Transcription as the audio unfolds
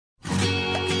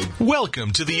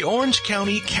Welcome to the Orange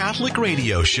County Catholic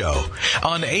Radio Show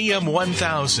on AM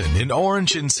 1000 in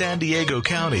Orange and San Diego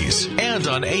counties and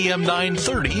on AM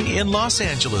 930 in Los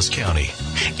Angeles County.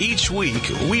 Each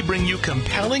week, we bring you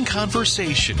compelling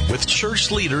conversation with church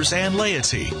leaders and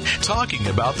laity, talking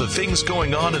about the things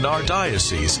going on in our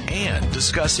diocese and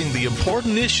discussing the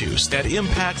important issues that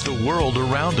impact the world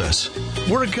around us.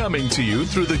 We're coming to you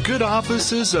through the good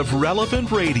offices of Relevant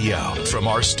Radio from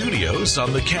our studios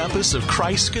on the campus of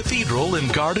Christ Cathedral in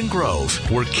Garden Grove,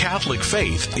 where Catholic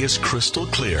faith is crystal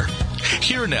clear.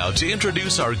 Here now to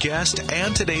introduce our guest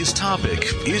and today's topic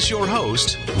is your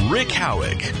host, Rick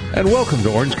Howick. And welcome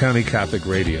to Orange County Catholic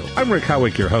Radio. I'm Rick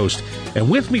Howick, your host. And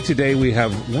with me today we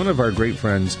have one of our great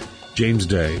friends, James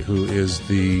Day, who is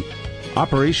the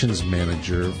operations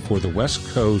manager for the West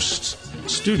Coast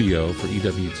studio for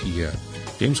EWTN.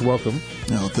 James, welcome.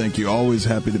 Oh, thank you. Always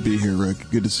happy to be here, Rick.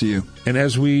 Good to see you. And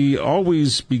as we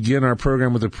always begin our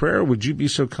program with a prayer, would you be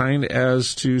so kind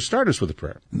as to start us with a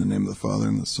prayer? In the name of the Father,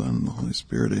 and the Son, and the Holy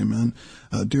Spirit, amen.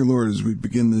 Dear Lord, as we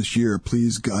begin this year,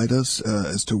 please guide us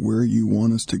as to where you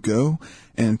want us to go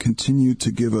and continue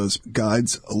to give us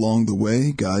guides along the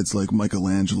way, guides like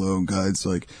Michelangelo, guides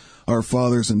like our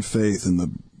fathers in faith and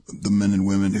the men and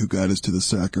women who guide us to the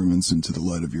sacraments and to the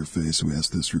light of your face. We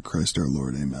ask this through Christ our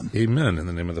Lord. Amen. Amen. In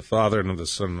the name of the Father, and of the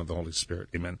Son, and of the Holy Spirit.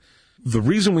 Amen. The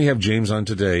reason we have James on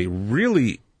today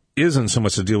really isn't so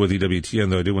much to deal with EWTN,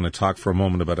 though I do want to talk for a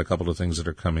moment about a couple of things that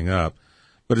are coming up.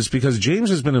 But it's because James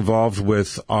has been involved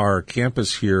with our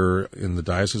campus here in the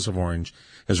Diocese of Orange,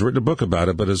 has written a book about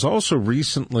it, but has also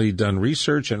recently done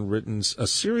research and written a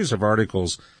series of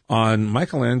articles on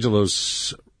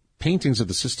Michelangelo's paintings of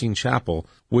the Sistine Chapel,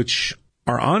 which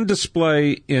are on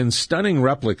display in stunning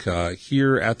replica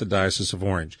here at the Diocese of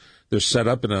Orange. They're set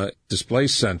up in a display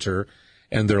center,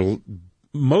 and they're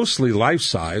mostly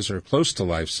life-size or close to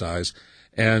life-size,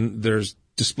 and they're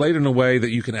displayed in a way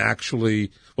that you can actually,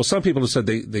 well, some people have said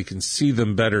they can see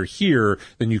them better here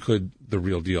than you could the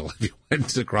real deal if you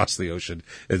went across the ocean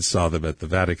and saw them at the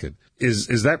Vatican.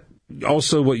 Is that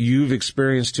also what you've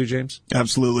experienced too, James?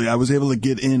 Absolutely. I was able to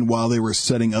get in while they were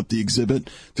setting up the exhibit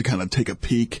to kind of take a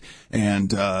peek,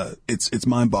 and it's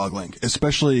mind-boggling,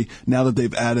 especially now that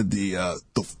they've added the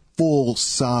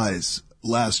full-size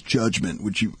Last Judgment,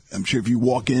 which I'm sure if you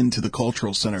walk into the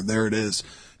cultural center, there it is,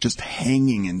 just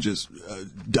hanging in just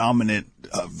dominant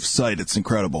sight. It's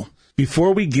incredible.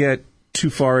 Before we get too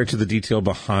far into the detail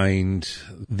behind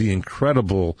the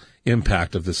incredible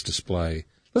impact of this display,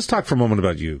 let's talk for a moment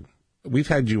about you. We've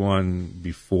had you on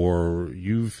before.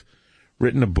 You've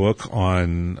written a book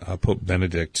on Pope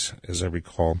Benedict, as I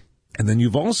recall. And then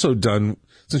you've also done,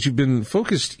 since you've been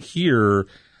focused here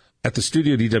at the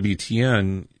studio at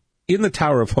EWTN, in the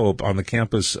Tower of Hope on the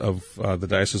campus of the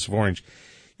Diocese of Orange,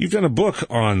 you've done a book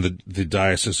on the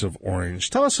Diocese of Orange.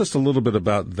 Tell us just a little bit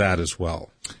about that as well.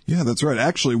 Yeah, that's right.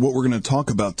 Actually, what we're going to talk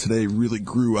about today really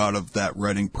grew out of that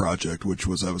writing project, which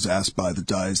was I was asked by the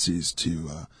diocese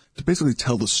to basically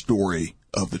tell the story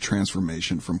of the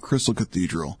transformation from Crystal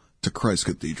Cathedral to Christ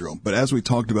Cathedral. But as we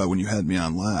talked about when you had me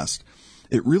on last,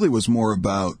 it really was more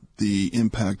about the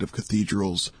impact of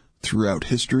cathedrals throughout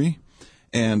history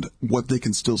and what they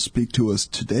can still speak to us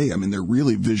today. I mean, they're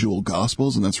really visual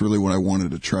gospels, and that's really what I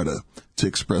wanted to try to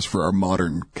express for our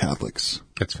modern Catholics.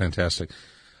 That's fantastic.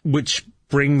 Which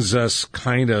brings us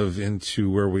kind of into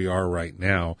where we are right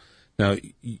now. Now,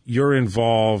 you're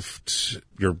involved,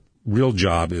 your real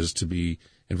job is to be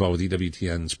involved with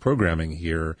EWTN's programming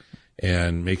here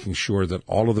and making sure that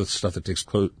all of the stuff that takes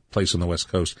place on the West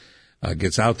Coast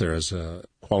gets out there as a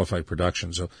qualified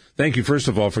production. So thank you, first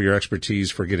of all, for your expertise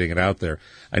for getting it out there.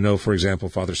 I know, for example,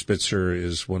 Father Spitzer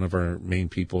is one of our main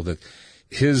people that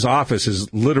his office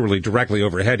is literally directly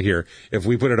overhead here. If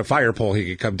we put in a fire pole, he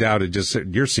could come down and just sit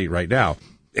in your seat right now.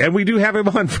 And we do have him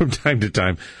on from time to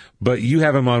time, but you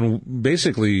have him on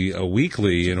basically a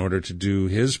weekly in order to do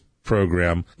his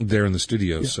program there in the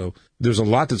studio. Yeah. So there's a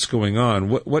lot that's going on.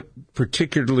 What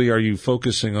particularly are you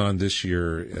focusing on this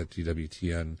year at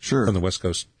EWTN? Sure. On the West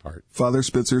Coast part? Father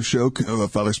Spitzer's show,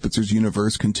 Father Spitzer's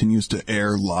Universe, continues to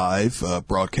air live,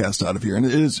 broadcast out of here. And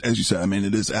it is, as you said, I mean,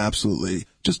 it is absolutely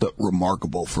just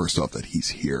remarkable, first off, that he's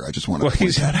here. I just want to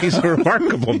point that out. He's a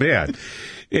remarkable man.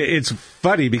 It's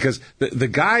funny because the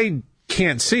guy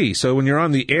can't see. So when you're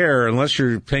on the air, unless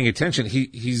you're paying attention,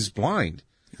 he's blind.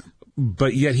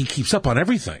 But yet he keeps up on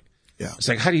everything. Yeah. It's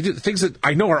like, how do you do things that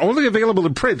I know are only available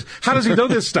in print? How does he know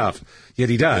this stuff? Yet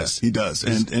he does. Yeah, he does.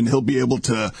 And he'll be able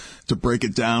to break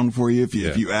it down for you if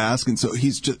you ask. And so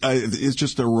it's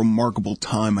just a remarkable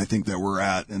time, I think, that we're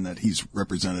at and that he's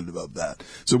representative of that.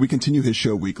 So we continue his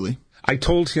show weekly. I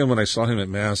told him when I saw him at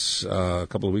Mass a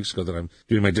couple of weeks ago that I'm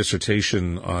doing my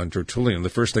dissertation on Tertullian. The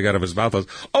first thing out of his mouth was,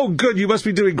 "Oh, good, you must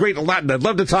be doing great in Latin. I'd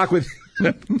love to talk with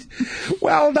you."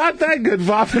 Well, not that good,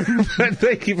 Father, but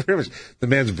thank you very much. The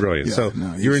man's brilliant. Yeah, so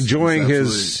no, you're enjoying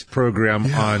his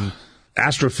program on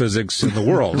astrophysics in the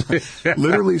world.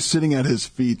 Literally sitting at his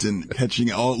feet and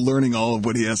learning all of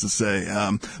what he has to say.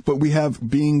 But we have,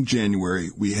 being January,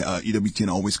 EWTN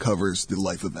always covers the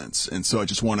life events. And so I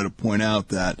just wanted to point out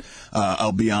that,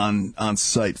 I'll be on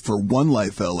site for One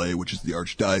Life LA, which is the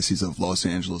Archdiocese of Los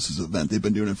Angeles' event. They've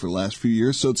been doing it for the last few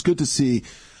years. So it's good to see.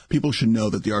 People should know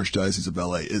that the Archdiocese of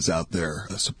LA is out there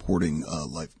supporting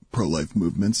pro-life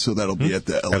movements. So that'll be at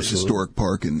the LA Historic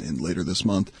Park in later this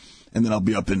month. And then I'll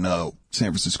be up in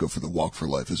San Francisco for the Walk for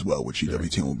Life as well, which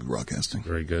EWTN will be broadcasting.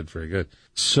 Very good, very good.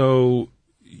 So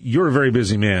you're a very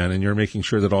busy man, and you're making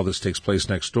sure that all this takes place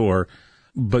next door,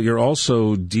 but you're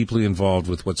also deeply involved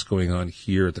with what's going on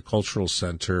here at the Cultural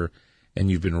Center, and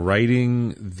you've been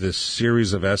writing this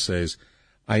series of essays.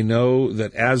 I know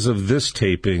that as of this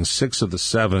taping, 6 of the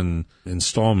 7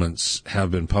 installments have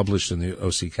been published in the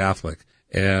OC Catholic,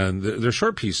 and they're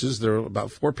short pieces. They're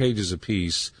about 4 pages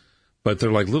apiece, but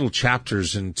they're like little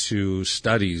chapters into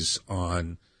studies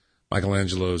on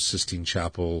Michelangelo's Sistine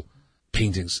Chapel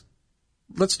paintings.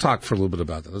 Let's talk for a little bit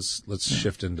about that. Let's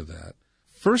shift into that.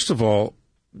 First of all,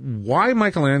 why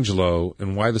Michelangelo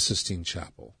and why the Sistine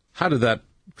Chapel? How did that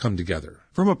come together?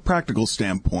 From a practical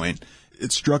standpoint,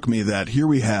 it struck me that here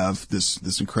we have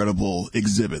this incredible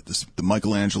exhibit, the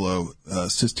Michelangelo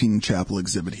Sistine Chapel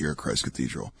exhibit here at Christ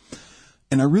Cathedral.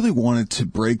 And I really wanted to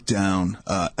break down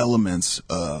elements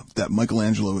that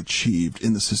Michelangelo achieved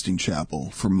in the Sistine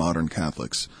Chapel for modern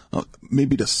Catholics,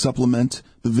 maybe to supplement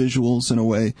the visuals in a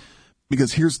way,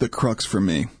 because here's the crux for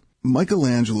me.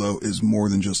 Michelangelo is more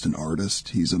than just an artist.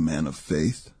 He's a man of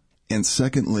faith. And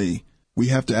secondly, we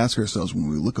have to ask ourselves when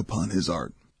we look upon his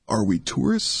art, are we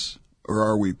tourists or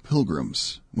are we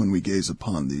pilgrims when we gaze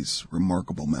upon these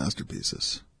remarkable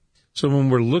masterpieces? So when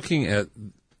we're looking at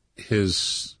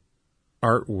his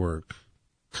artwork,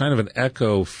 kind of an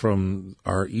echo from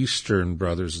our Eastern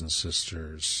brothers and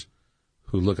sisters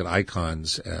who look at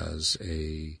icons as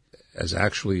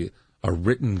actually a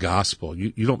written gospel.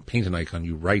 You don't paint an icon,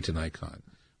 you write an icon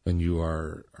when you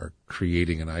are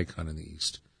creating an icon in the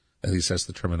East. At least that's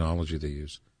the terminology they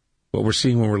use. What we're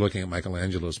seeing when we're looking at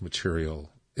Michelangelo's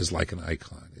material is like an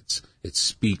icon. It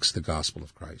speaks the gospel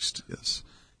of Christ. Yes.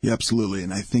 Yeah, absolutely.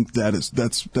 And I think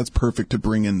that's perfect to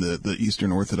bring in the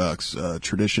Eastern Orthodox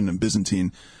tradition and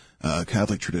Byzantine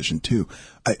Catholic tradition too.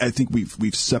 I think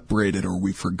we've separated or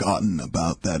we've forgotten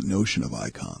about that notion of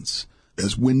icons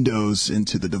as windows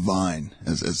into the divine,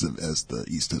 as the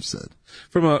East have said.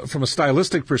 From a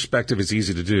stylistic perspective, it's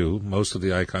easy to do. Most of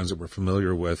the icons that we're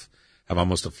familiar with have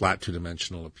almost a flat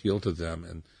two-dimensional appeal to them.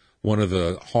 And one of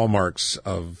the hallmarks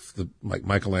of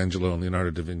Michelangelo and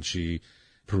Leonardo da Vinci,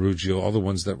 Perugio, all the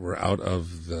ones that were out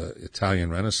of the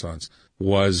Italian Renaissance,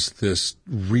 was this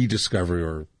rediscovery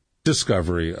or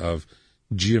discovery of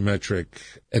geometric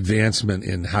advancement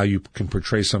in how you can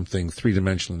portray something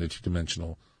three-dimensional in a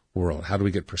two-dimensional world. How do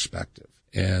we get perspective?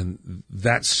 And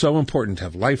that's so important to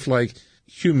have lifelike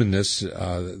humanness,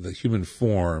 the human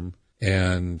form,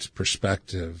 and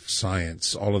perspective,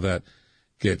 science, all of that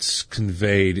gets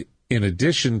conveyed in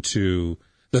addition to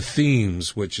the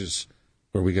themes, which is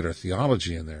where we get our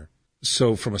theology in there.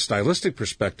 So from a stylistic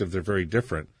perspective, they're very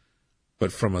different.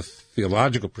 But from a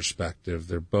theological perspective,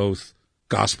 they're both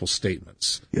gospel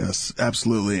statements. Yes,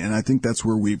 absolutely. And I think that's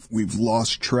where we've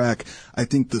lost track. I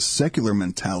think the secular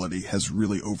mentality has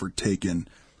really overtaken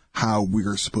how we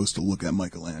are supposed to look at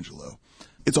Michelangelo.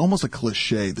 It's almost a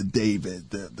cliche, the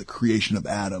David, the creation of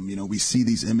Adam. You know, we see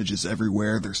these images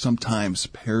everywhere. They're sometimes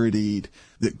parodied.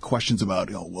 The questions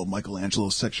about,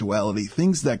 Michelangelo's sexuality,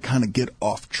 things that kind of get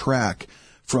off track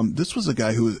from, this was a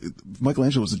guy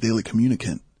Michelangelo was a daily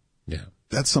communicant. Yeah.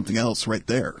 That's something else right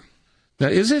there. Now,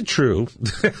 is it true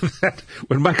that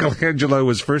when Michelangelo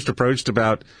was first approached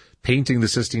about painting the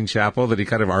Sistine Chapel that he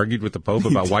kind of argued with the Pope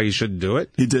about why he shouldn't do it?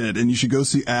 He did. And you should go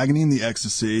see Agony and the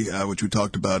Ecstasy, which we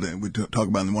talked about, and we talk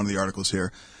about in one of the articles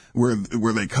here, where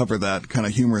they cover that kind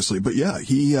of humorously. But yeah,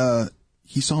 he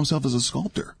saw himself as a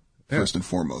sculptor. First and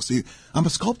foremost, I'm a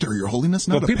sculptor, Your Holiness,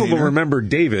 not a people painter. will remember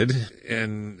David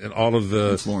and all of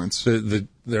the Florence.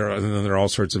 There are all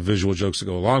sorts of visual jokes that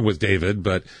go along with David,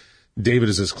 but David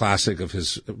is his classic of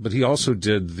his, but he also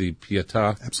did the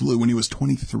Pietà. Absolutely. When he was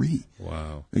 23.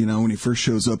 Wow. When he first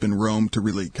shows up in Rome to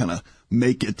really kind of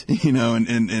make it,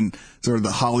 and sort of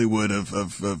the Hollywood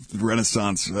of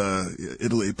Renaissance,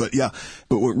 Italy. But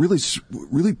what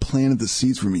really planted the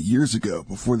seeds for me years ago,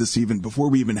 before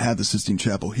we even had the Sistine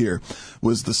Chapel here,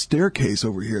 was the staircase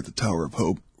over here at the Tower of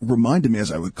Hope. Reminded me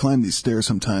as I would climb these stairs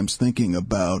sometimes, thinking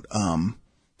about,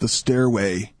 the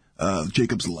stairway,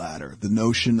 Jacob's ladder, the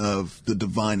notion of the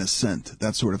divine ascent,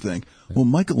 that sort of thing. Well,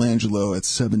 Michelangelo at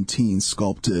 17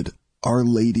 sculpted Our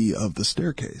Lady of the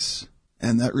Staircase.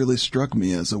 And that really struck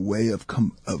me as a way of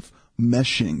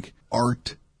meshing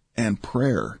art and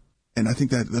prayer. And I think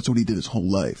that's what he did his whole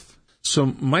life. So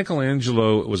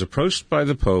Michelangelo was approached by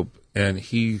the Pope, and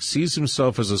he sees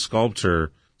himself as a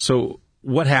sculptor. So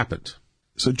what happened?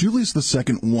 So Julius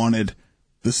II wanted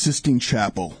the Sistine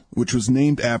Chapel, which was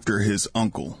named after his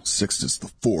uncle, Sixtus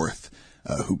IV,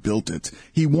 who built it.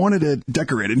 He wanted it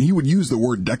decorated, and he would use the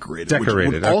word decorated, which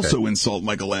would also insult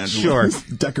Michelangelo. Sure.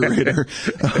 Decorator.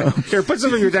 Here, put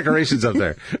some of your decorations up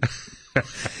there.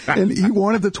 And he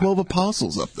wanted the 12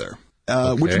 apostles up there,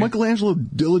 which Michelangelo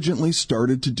diligently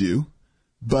started to do,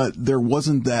 but there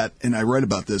wasn't that, and I write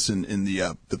about this in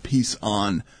the piece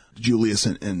on Julius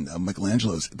and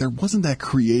Michelangelo's, there wasn't that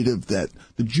creative, that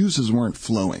the juices weren't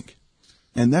flowing.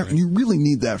 And that you really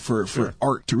need that for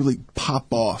art to really pop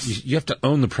off. You have to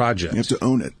own the project. You have to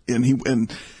own it.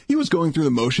 And he was going through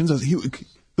the motions as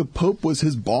the Pope was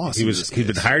his boss. He'd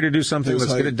been hired to do something.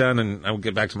 Let's get it done, and I will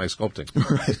get back to my sculpting.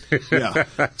 Right.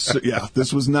 Yeah. So,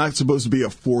 this was not supposed to be a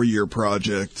 4-year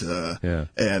project.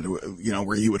 And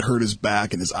where he would hurt his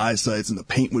back and his eyesight, and the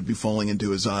paint would be falling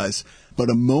into his eyes. But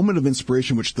a moment of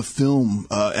inspiration, which the film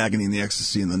Agony and the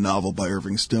Ecstasy, and the novel by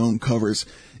Irving Stone covers,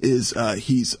 is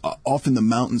he's off in the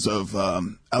mountains of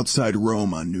outside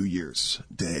Rome on New Year's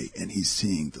Day, and he's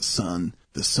seeing the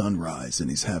sunrise, and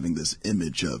he's having this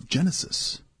image of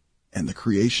Genesis and the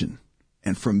creation.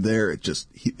 And from there, it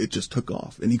just took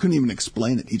off, and he couldn't even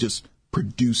explain it. He just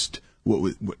produced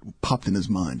what popped in his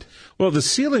mind. Well, the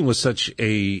ceiling was such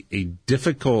a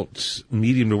difficult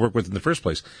medium to work with in the first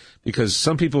place, because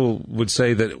some people would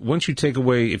say that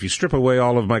if you strip away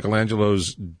all of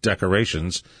Michelangelo's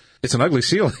decorations, it's an ugly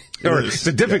ceiling, or it's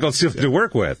a difficult ceiling to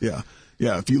work with. Yeah.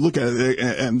 Yeah, if you look at it,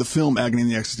 and the film Agony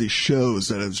and the Ecstasy shows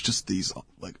that it was just these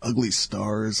like ugly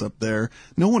stars up there.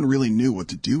 No one really knew what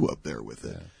to do up there with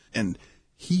it. Yeah. And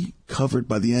he covered,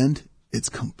 by the end, it's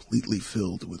completely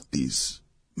filled with these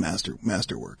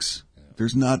masterworks. Yeah.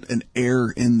 There's not an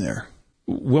error in there.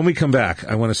 When we come back,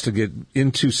 I want us to get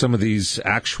into some of these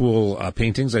actual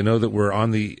paintings. I know that we're on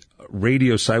the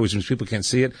radio side, which means people can't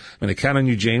see it. I'm going to count on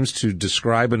you, James, to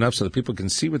describe enough so that people can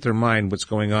see with their mind what's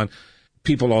going on.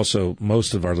 People also,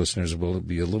 most of our listeners will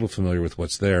be a little familiar with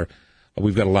what's there.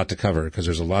 We've got a lot to cover because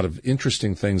there's a lot of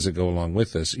interesting things that go along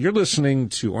with this. You're listening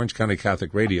to Orange County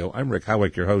Catholic Radio. I'm Rick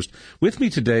Howick, your host. With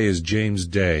me today is James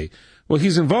Day. Well,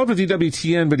 he's involved with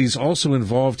EWTN, but he's also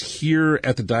involved here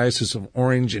at the Diocese of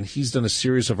Orange, and he's done a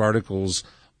series of articles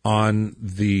on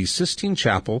the Sistine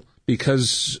Chapel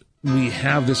because we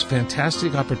have this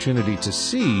fantastic opportunity to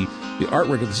see the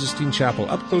artwork of the Sistine Chapel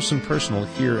up close and personal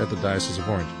here at the Diocese of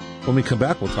Orange. When we come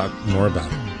back, we'll talk more about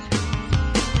it.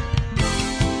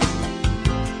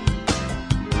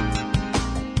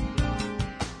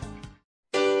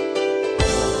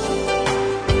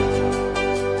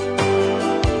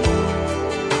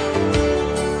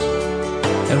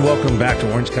 And welcome back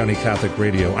to Orange County Catholic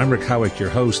Radio. I'm Rick Howick, your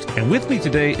host, and with me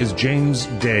today is James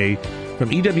Day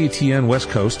from EWTN West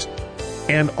Coast,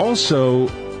 and also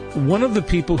one of the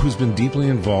people who's been deeply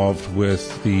involved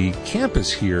with the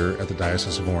campus here at the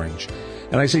Diocese of Orange.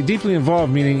 And I say deeply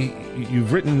involved, meaning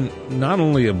you've written not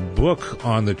only a book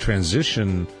on the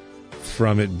transition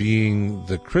from it being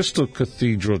the Crystal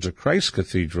Cathedral to Christ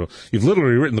Cathedral. You've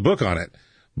literally written the book on it.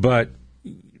 But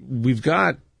we've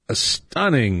got a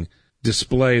stunning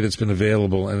display that's been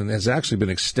available and has actually been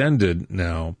extended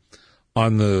now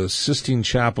on the Sistine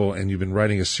Chapel, and you've been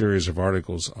writing a series of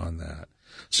articles on that.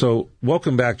 So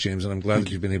welcome back, James, and I'm glad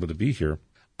that you've been able to be here.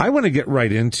 I want to get right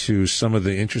into some of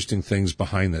the interesting things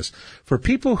behind this. For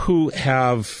people who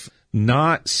have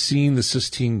not seen the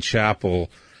Sistine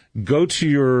Chapel, go to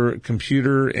your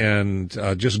computer and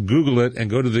just Google it and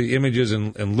go to the images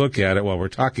and look at it while we're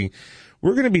talking.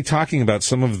 We're going to be talking about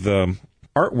some of the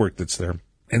artwork that's there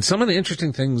and some of the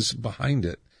interesting things behind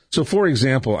it. So, for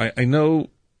example, I know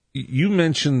you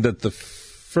mentioned that the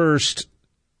first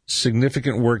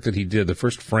significant work that he did, the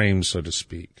first frame, so to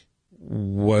speak,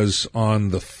 was on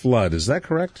the flood. Is that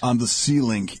correct? On the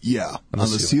ceiling, yeah. On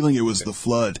the ceiling, it was the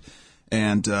flood.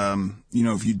 And,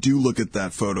 if you do look at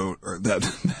that photo or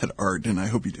that art, and I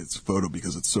hope it's a photo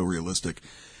because it's so realistic,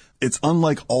 it's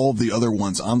unlike all the other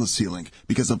ones on the ceiling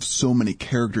because of so many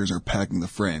characters are packing the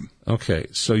frame. Okay.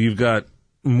 So you've got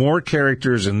more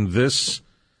characters in this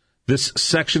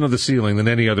section of the ceiling than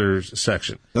any other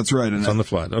section. That's right. It's on the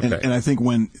flood. Okay. And I think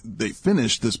when they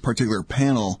finished this particular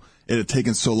panel, it had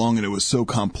taken so long and it was so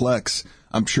complex.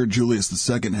 I'm sure Julius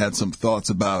II had some thoughts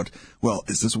about, well,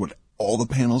 is this what all the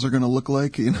panels are going to look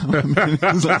like?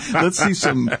 Let's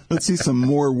see some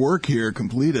more work here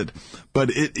completed.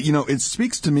 But it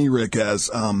speaks to me, Rick,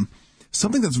 as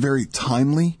something that's very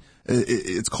timely.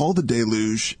 It's called the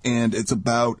Deluge, and it's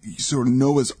about sort of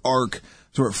Noah's Ark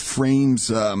sort of frames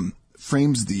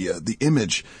the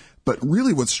image. But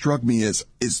really what struck me is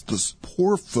those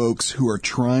poor folks who are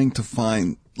trying to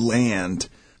find land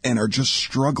and are just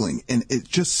struggling. And it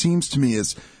just seems to me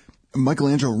as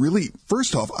Michelangelo really,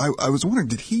 first off, I was wondering,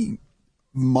 did he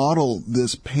model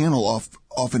this panel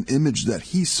off an image that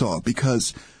he saw?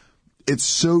 Because it's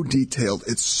so detailed.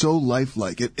 It's so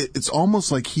lifelike. It's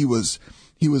almost like he was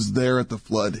there at the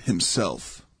flood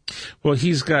himself. Well,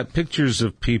 he's got pictures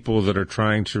of people that are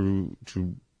trying to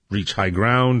reach high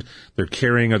ground. They're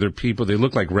carrying other people. They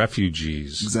look like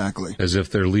refugees. Exactly. As if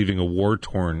they're leaving a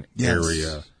war-torn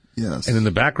area. Yes. And in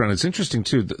the background, it's interesting,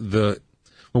 too,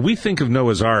 when we think of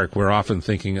Noah's Ark, we're often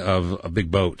thinking of a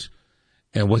big boat.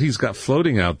 And what he's got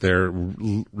floating out there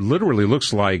literally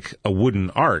looks like a wooden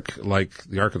ark, like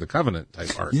the Ark of the Covenant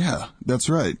type ark. Yeah, that's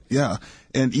right. Yeah.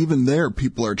 And even there,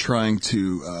 people are trying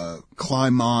to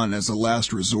climb on as a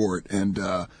last resort. And,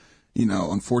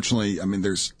 unfortunately, I mean,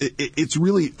 it's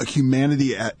really a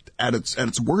humanity at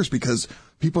its worst because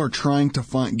people are trying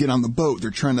to get on the boat.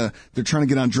 They're trying to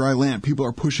get on dry land. People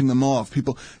are pushing them off.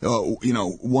 People,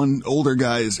 one older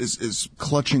guy is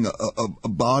clutching a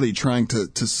body trying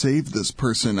to save this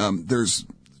person. There's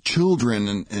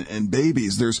children and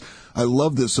babies. I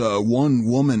love this, one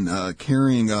woman,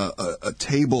 carrying a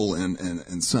table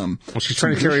and some. Well, she's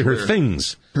trying to carry her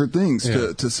things. Her things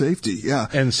to safety, yeah.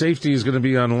 And safety is going to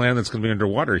be on land that's going to be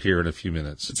underwater here in a few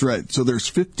minutes. That's right. So there's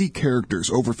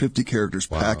over 50 characters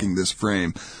packing this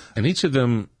frame. And each of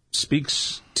them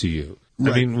speaks to you.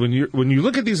 Right. I mean, when you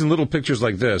look at these in little pictures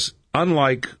like this,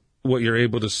 unlike what you're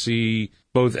able to see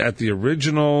both at the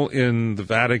original in the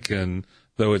Vatican,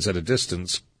 though it's at a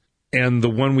distance, and the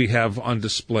one we have on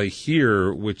display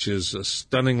here, which is a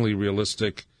stunningly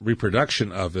realistic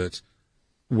reproduction of it,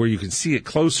 where you can see it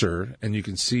closer and you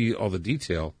can see all the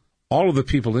detail, all of the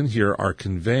people in here are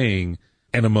conveying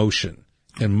an emotion.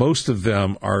 And most of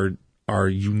them are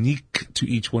unique to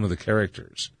each one of the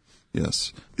characters.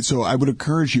 Yes. So I would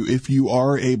encourage you, if you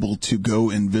are able to go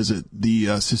and visit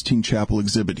the Sistine Chapel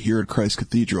exhibit here at Christ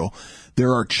Cathedral,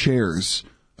 there are chairs,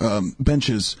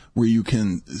 benches where you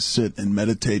can sit and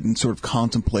meditate and sort of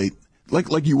contemplate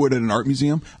like you would at an art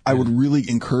museum. I would really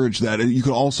encourage that. And you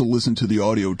could also listen to the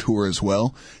audio tour as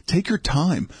well. Take your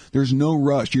time. There's no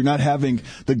rush. You're not having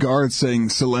the guards saying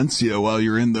silencio while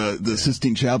you're in the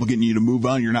Sistine Chapel getting you to move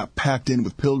on. You're not packed in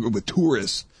with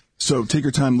tourists. So take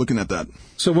your time looking at that.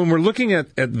 So when we're looking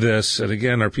at this, and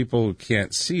again, our people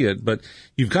can't see it, but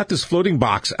you've got this floating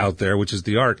box out there, which is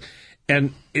the Ark,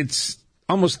 and it's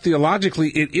almost theologically,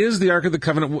 it is the Ark of the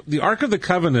Covenant. The Ark of the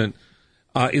Covenant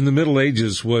in the Middle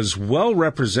Ages was well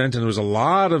represented. There was a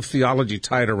lot of theology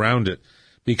tied around it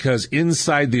because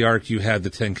inside the Ark you had the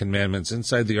Ten Commandments.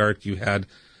 Inside the Ark you had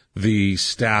the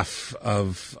staff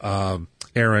of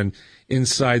Aaron.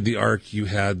 Inside the Ark you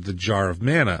had the jar of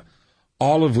manna,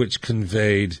 all of which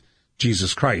conveyed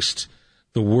Jesus Christ,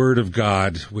 the Word of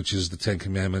God, which is the Ten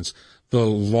Commandments, the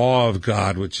law of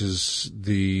God, which is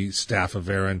the staff of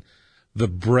Aaron, the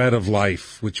bread of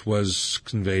life, which was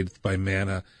conveyed by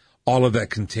manna, all of that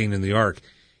contained in the Ark.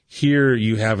 Here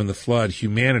you have in the flood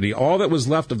humanity, all that was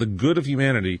left of the good of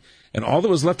humanity, and all that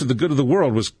was left of the good of the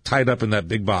world was tied up in that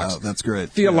big box. Oh, that's great.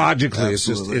 Theologically, yeah, it's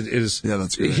just, it is. Yeah,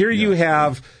 that's great. Here you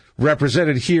have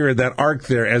represented here that Ark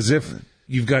there as if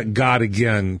you've got God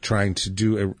again trying to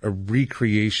do a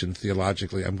recreation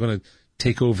theologically. I'm going to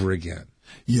take over again.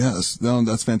 Yes, no,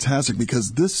 that's fantastic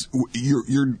because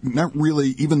you're not really,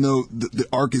 even though the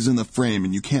Ark is in the frame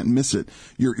and you can't miss it,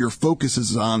 your focus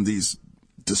is on these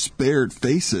despaired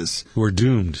faces who are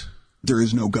doomed. There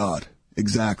is no God.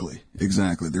 Exactly.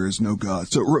 There is no God.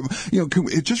 So,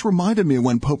 it just reminded me of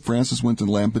when Pope Francis went to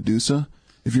Lampedusa.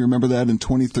 If you remember that in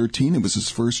 2013, it was his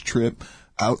first trip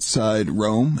outside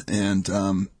Rome,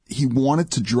 and he wanted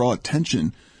to draw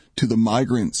attention to the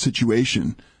migrant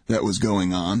situation that was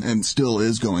going on and still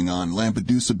is going on.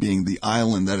 Lampedusa being the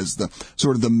island that is the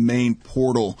sort of the main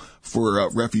portal for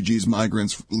refugees,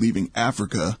 migrants leaving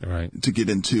Africa to get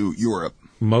into Europe.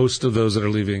 Most of those that are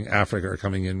leaving Africa are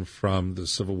coming in from the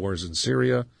civil wars in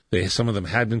Syria. Some of them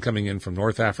had been coming in from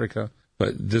North Africa,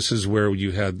 but this is where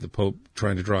you had the Pope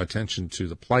trying to draw attention to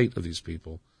the plight of these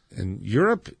people. And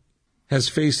Europe has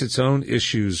faced its own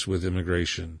issues with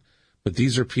immigration, but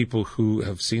these are people who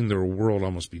have seen their world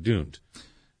almost be doomed.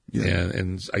 Yeah.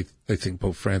 And I think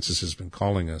Pope Francis has been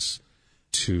calling us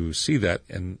to see that,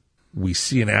 and we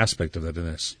see an aspect of that in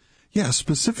this. Yeah,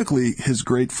 specifically his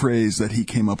great phrase that he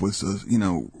came up with,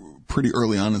 pretty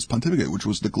early on in his pontificate, which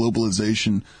was the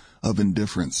globalization of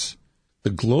indifference. The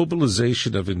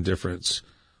globalization of indifference.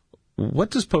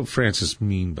 What does Pope Francis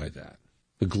mean by that?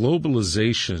 The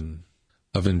globalization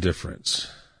of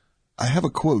indifference. I have a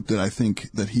quote that I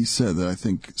think that he said that I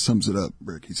think sums it up,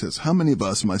 Rick. He says, "How many of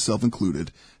us, myself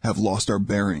included, have lost our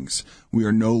bearings? We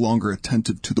are no longer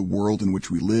attentive to the world in which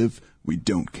we live. We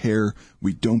don't care.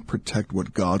 We don't protect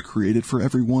what God created for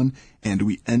everyone, and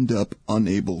we end up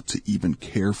unable to even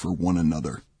care for one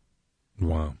another."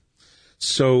 Wow.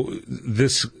 So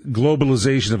this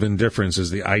globalization of indifference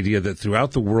is the idea that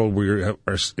throughout the world we are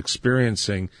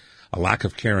experiencing a lack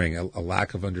of caring, a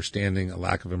lack of understanding, a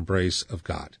lack of embrace of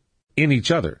God in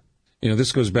each other.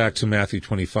 This goes back to Matthew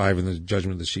 25 and the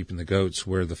judgment of the sheep and the goats,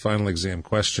 where the final exam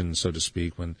question, so to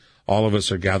speak, when all of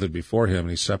us are gathered before him and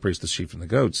he separates the sheep from the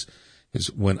goats,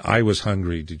 is, when I was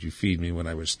hungry, did you feed me? When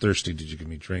I was thirsty, did you give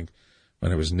me drink?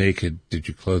 When I was naked, did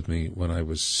you clothe me? When I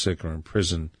was sick or in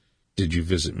prison, did you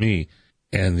visit me?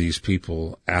 And these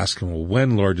people ask him, well,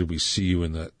 when, Lord, did we see you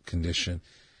in that condition?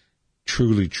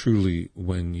 Truly, truly,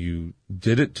 when you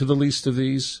did it to the least of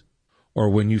these, or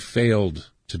when you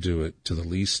failed to do it to the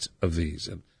least of these.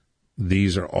 And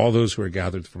these are all those who are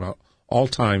gathered from all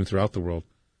time throughout the world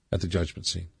at the judgment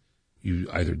scene. You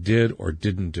either did or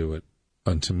didn't do it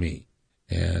unto me.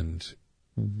 And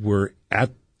we're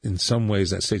at, in some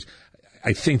ways, that stage.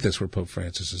 I think that's where Pope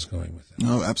Francis is going with it.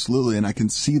 Oh, absolutely. And I can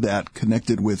see that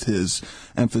connected with his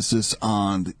emphasis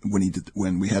on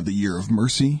when we had the Year of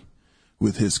Mercy,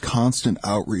 with his constant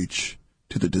outreach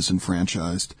to the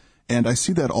disenfranchised. And I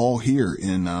see that all here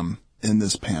in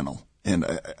this panel. And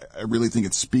I really think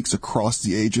it speaks across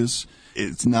the ages.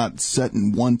 It's not set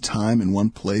in one time in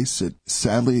one place.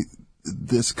 Sadly,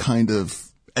 this kind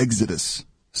of exodus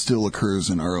still occurs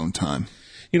in our own time.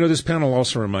 This panel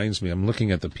also reminds me, I'm looking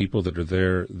at the people that are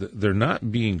there. They're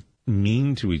not being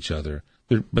mean to each other,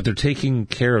 but they're taking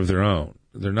care of their own.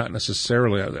 They're not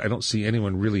necessarily, I don't see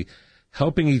anyone really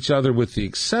helping each other, with the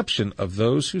exception of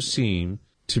those who seem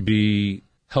to be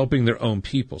helping their own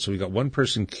people. So we've got one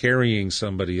person carrying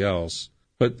somebody else,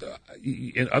 but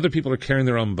and other people are carrying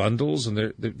their own bundles, and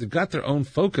they've got their own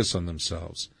focus on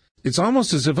themselves. It's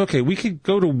almost as if, okay, we could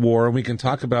go to war and we can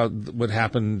talk about what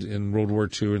happened in World War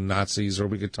II and Nazis, or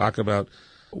we could talk about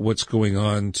what's going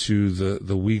on to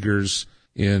the Uyghurs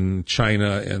in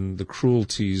China and the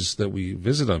cruelties that we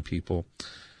visit on people.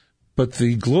 But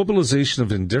the globalization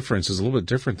of indifference is a little bit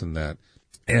different than that.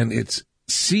 And it's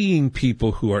seeing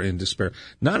people who are in despair.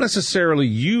 Not necessarily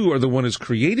you are the one who's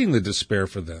creating the despair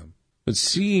for them, but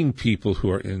seeing people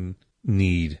who are in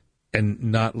need and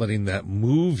not letting that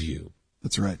move you.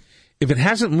 That's right. If it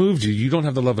hasn't moved you, you don't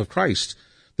have the love of Christ.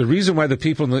 The reason why the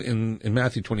people in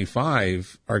Matthew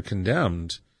 25 are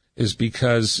condemned is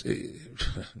because it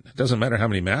doesn't matter how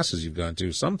many masses you've gone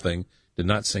to, something did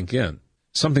not sink in.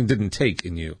 Something didn't take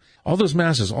in you. All those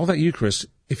masses, all that Eucharist,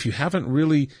 if you haven't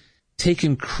really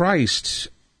taken Christ,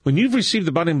 when you've received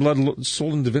the body and blood,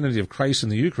 soul, and divinity of Christ in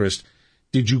the Eucharist,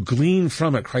 did you glean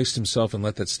from it Christ himself and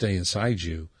let that stay inside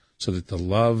you, so that the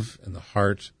love and the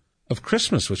heart of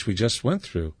Christmas, which we just went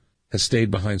through, has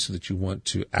stayed behind, so that you want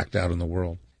to act out in the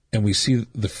world? And we see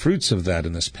the fruits of that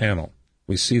in this panel.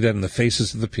 We see that in the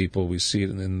faces of the people. We see it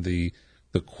in the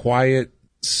quiet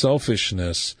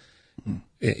selfishness,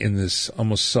 in this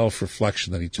almost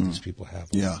self-reflection that each of these people have.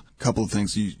 Yeah, a couple of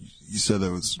things you said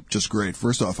that was just great.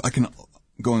 First off, I can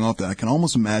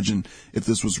almost imagine if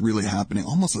this was really happening,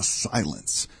 almost a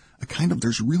silence.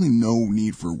 There's really no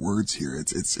need for words here.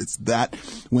 It's that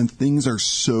when things are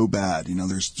so bad,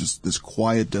 there's just this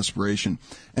quiet desperation.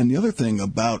 And the other thing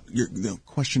about your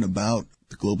question about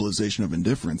the globalization of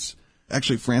indifference,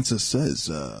 actually Francis says,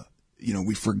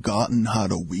 we've forgotten how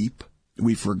to weep.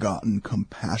 We've forgotten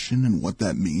compassion and what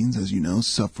that means, as you know,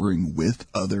 suffering with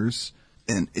others.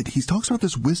 And he talks about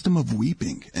this wisdom of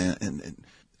weeping and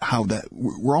how that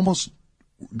we're almost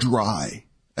dry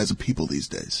as a people these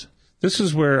days. This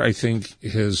is where I think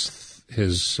his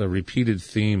repeated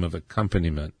theme of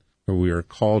accompaniment, where we are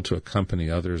called to accompany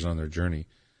others on their journey.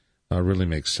 really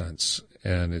makes sense.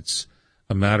 And it's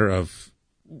a matter of,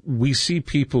 we see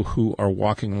people who are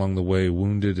walking along the way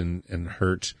wounded and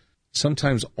hurt.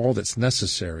 Sometimes all that's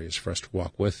necessary is for us to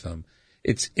walk with them.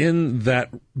 It's in that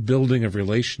building of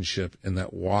relationship and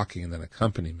that walking and that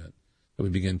accompaniment that we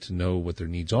begin to know what their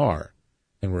needs are,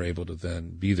 and we're able to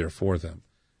then be there for them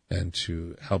and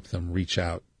to help them reach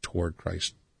out toward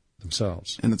Christ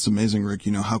themselves. And it's amazing, Rick,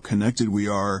 how connected we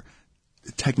are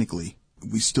technically.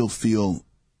 We still feel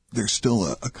there's still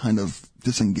a kind of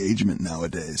disengagement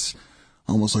nowadays,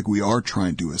 almost like we are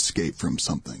trying to escape from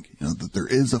something, that there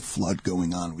is a flood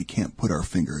going on. We can't put our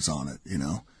fingers on it,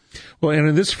 Well, and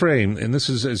in this frame, and this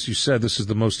is, as you said, this is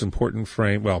the most important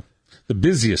frame, well, the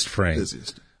busiest frame.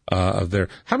 Of there.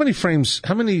 How many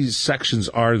sections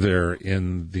are there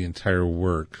in the entire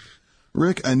work?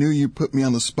 Rick, I knew you put me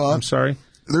on the spot. I'm sorry?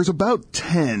 There's about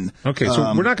 10. Okay,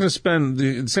 so we're not going to spend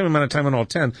the same amount of time on all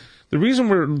 10. The reason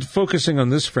we're focusing on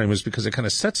this frame is because it kind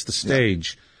of sets the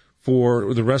stage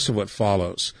for the rest of what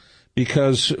follows.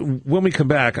 Because when we come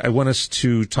back, I want us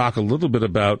to talk a little bit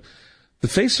about the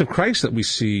face of Christ that we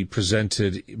see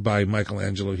presented by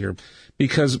Michelangelo here.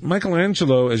 Because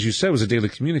Michelangelo, as you said, was a daily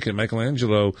communicant.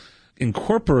 Michelangelo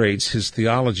incorporates his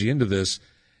theology into this,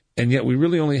 and yet we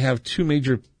really only have 2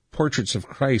 major portraits of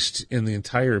Christ in the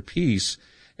entire piece,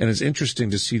 and it's interesting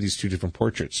to see these 2 different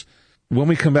portraits. When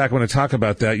we come back, I want to talk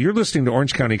about that. You're listening to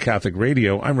Orange County Catholic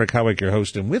Radio. I'm Rick Howick, your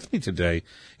host, and with me today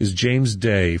is James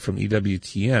Day from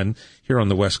EWTN here on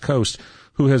the West Coast,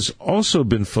 who has also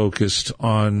been focused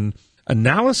on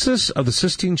analysis of the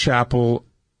Sistine Chapel,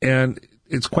 and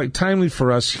it's quite timely for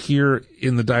us here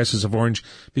in the Diocese of Orange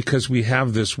because we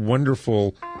have this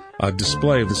wonderful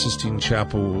display of the Sistine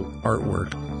Chapel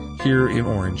artwork here in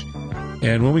Orange.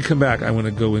 And when we come back, I want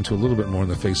to go into a little bit more on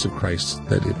the face of Christ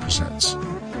that it presents.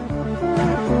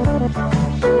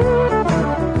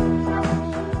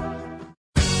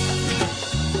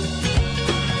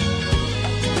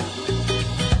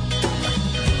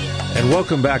 And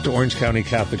welcome back to Orange County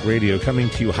Catholic Radio, coming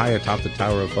to you high atop the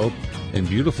Tower of Hope in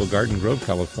beautiful Garden Grove,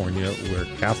 California, where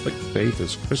Catholic faith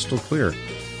is crystal clear.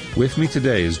 With me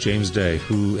today is James Day,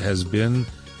 who has been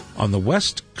on the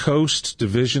West Coast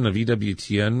division of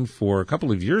EWTN for a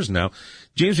couple of years now.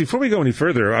 James, before we go any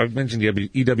further, I've mentioned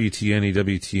EWTN.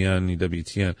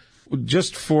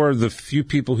 Just for the few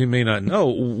people who may not know,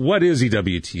 what is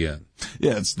EWTN?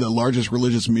 Yeah, it's the largest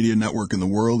religious media network in the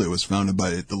world. It was founded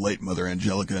by the late Mother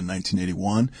Angelica in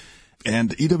 1981.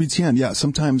 And EWTN, yeah,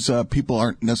 sometimes people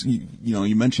aren't necessarily,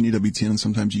 you mention EWTN and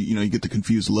sometimes you get the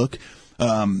confused look.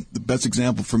 The best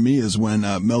example for me is when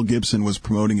Mel Gibson was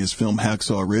promoting his film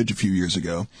Hacksaw Ridge a few years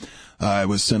ago. I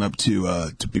was sent up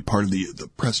to be part of the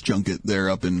press junket there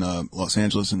up in Los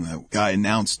Angeles, and the guy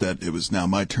announced that it was now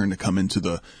my turn to come into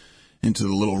the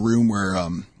little room where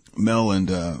Mel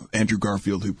and Andrew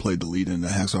Garfield, who played the lead in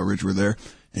Hacksaw Ridge, were there.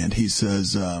 And he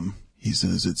says,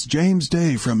 it's James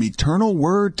Day from Eternal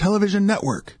Word Television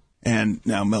Network. And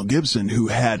now Mel Gibson, who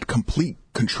had complete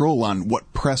control on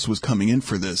what press was coming in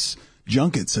for this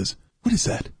junket, says, what is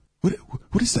that? What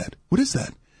is that? What is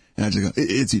that? And I just go,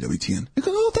 it's EWTN. I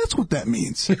go, oh, that's what that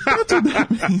means. That's what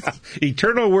that means.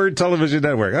 Eternal Word Television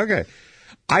Network. Okay.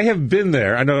 I have been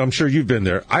there. I'm sure you've been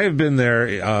there. I have been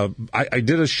there. I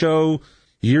did a show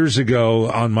years ago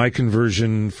on my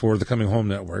conversion for the Coming Home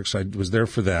Network, so I was there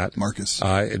for that. Marcus.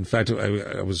 In fact,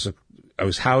 I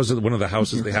was housed at one of the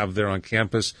houses they have there on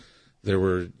campus. There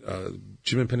were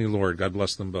Jim and Penny Lord, God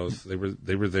bless them both. They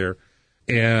were there,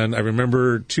 and I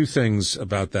remember 2 things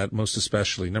about that most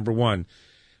especially. Number one,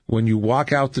 when you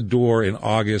walk out the door in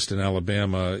August in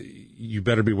Alabama, you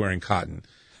better be wearing cotton,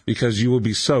 because you will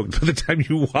be soaked by the time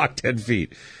you walk 10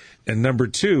 feet. And number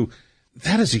 2,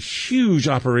 that is a huge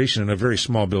operation in a very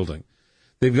small building.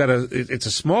 It's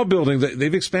a small building.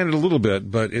 They've expanded a little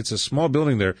bit, but it's a small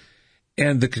building there.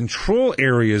 And the control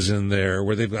areas in there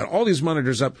where they've got all these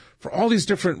monitors up for all these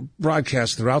different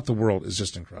broadcasts throughout the world is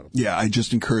just incredible. Yeah, I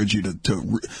just encourage you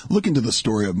to look into the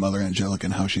story of Mother Angelica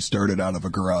and how she started out of a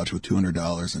garage with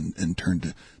 $200 and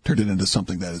turned it into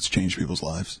something that has changed people's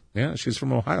lives. Yeah, she's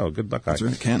from Ohio. Good Buckeye. That's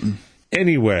right, Canton.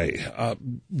 Anyway,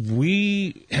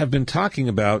 we have been talking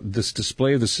about this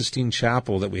display of the Sistine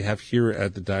Chapel that we have here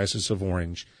at the Diocese of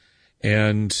Orange,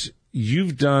 and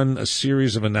you've done a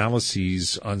series of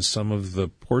analyses on some of the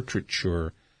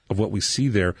portraiture of what we see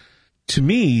there. To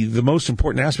me, the most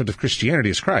important aspect of Christianity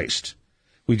is Christ.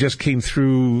 We just came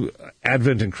through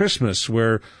Advent and Christmas,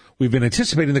 where we've been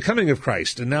anticipating the coming of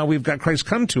Christ, and now we've got Christ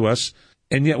come to us.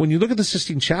 And yet, when you look at the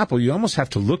Sistine Chapel, you almost have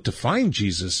to look to find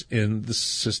Jesus in the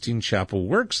Sistine Chapel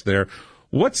works there.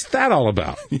 What's that all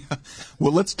about? Yeah.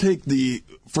 Well, let's take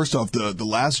first off, the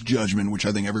Last Judgment, which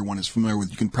I think everyone is familiar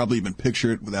with. You can probably even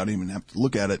picture it without even having to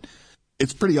look at it.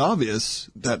 It's pretty obvious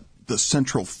that the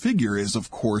central figure is,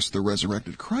 of course, the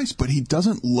resurrected Christ, but he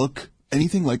doesn't look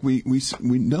anything like we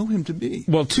know him to be.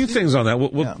 Well, two things on that.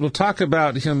 We'll talk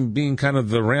about him being kind of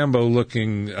the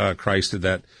Rambo-looking Christ of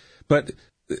that. But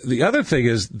the other thing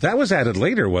is, that was added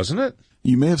later, wasn't it?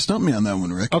 You may have stumped me on that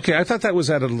one, Rick. Okay, I thought that was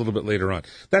added a little bit later on.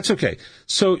 That's okay.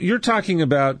 So you're talking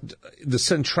about the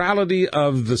centrality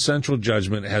of the central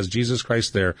judgment has Jesus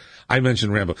Christ there. I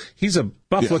mentioned Rambo. He's a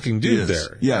buff-looking dude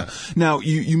there. Yeah. Now,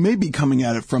 you may be coming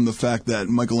at it from the fact that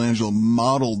Michelangelo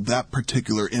modeled that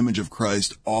particular image of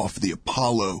Christ off the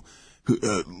Apollo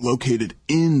located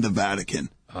in the Vatican.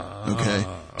 Okay.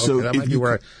 So that might be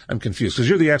where I'm confused, because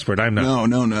you're the expert. I'm not.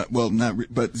 No. Well,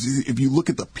 but if you look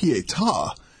at the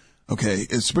Pietà, okay,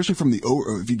 especially from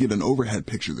if you get an overhead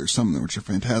picture, there's some of them which are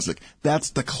fantastic.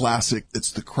 That's the classic.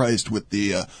 It's the Christ with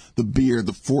the beard,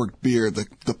 the forked beard,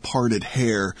 the parted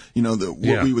hair.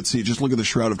 What we would see. Just look at the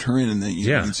Shroud of Turin, and then you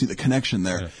can see the connection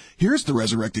there. Yeah. Here's the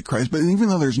resurrected Christ, but even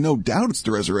though there's no doubt it's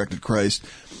the resurrected Christ,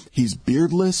 he's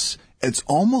beardless. It's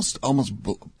almost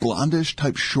blondish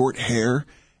type short hair.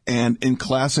 And in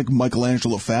classic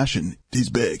Michelangelo fashion, he's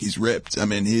big, he's ripped. I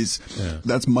mean,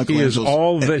 that's Michelangelo's. He is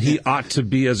all that he ought to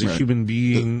be as a human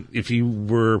being if he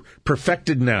were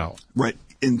perfected now. Right.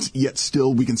 And yet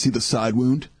still we can see the side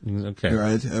wound. Okay.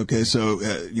 Right. Okay. So,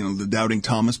 the doubting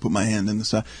Thomas, put my hand in the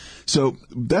side. So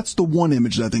that's the one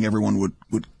image that I think everyone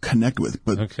would connect with.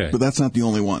 But that's not the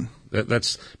only one.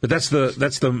 That's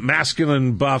the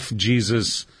masculine buff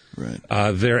Jesus. Right.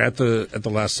 There at the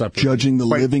Last Supper. Judging the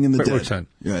living and the dead. Return.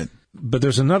 Right. But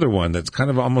there's another one that's kind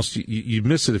of almost, you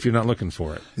miss it if you're not looking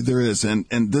for it. There is. And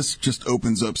this just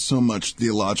opens up so much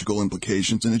theological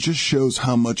implications. And it just shows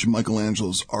how much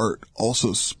Michelangelo's art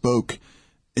also spoke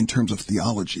in terms of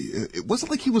theology. It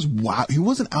wasn't like he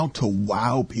wasn't out to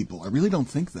wow people. I really don't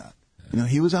think that.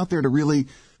 He was out there to really,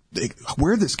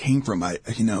 where this came from,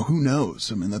 who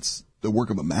knows? I mean, that's the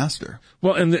work of a master.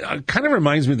 Well, and it kind of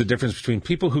reminds me of the difference between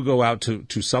people who go out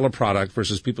to sell a product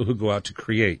versus people who go out to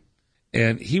create.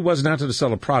 And he wasn't out to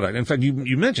sell a product. In fact,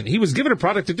 you mentioned he was given a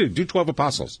product to do 12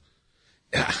 apostles.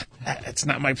 It's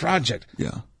not my project.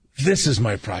 Yeah. This is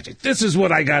my project. This is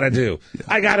what I got to do. Yeah.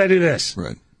 I got to do this.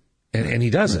 Right. And he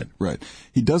does it. Right.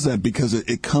 He does that because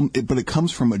it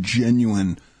comes from a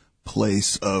genuine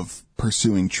place of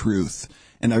pursuing truth.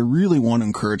 And I really want to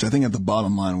encourage, I think at the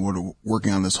bottom line, what we're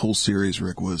working on this whole series,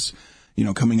 Rick, was,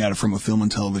 coming at it from a film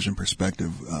and television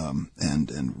perspective,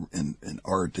 and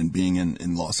art and being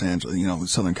in Los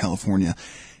Angeles, Southern California.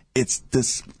 It's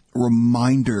this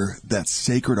reminder that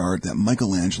sacred art, that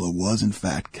Michelangelo was in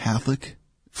fact Catholic,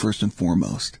 first and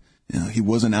foremost. He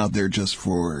wasn't out there just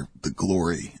for the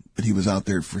glory, but he was out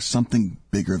there for something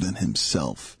bigger than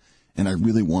himself. And I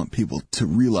really want people to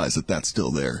realize that that's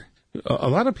still there. A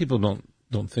lot of people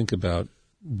don't think about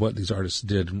what these artists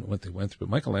did and what they went through.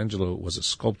 But Michelangelo was a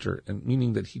sculptor, and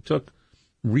meaning that he took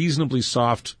reasonably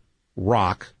soft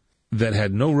rock that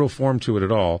had no real form to it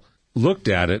at all, looked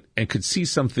at it, and could see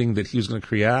something that he was going to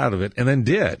create out of it, and then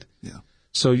did. Yeah.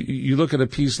 So you look at a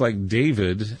piece like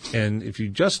David, and if you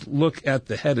just look at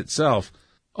the head itself,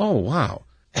 oh, wow,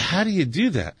 how do you do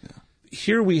that? Yeah.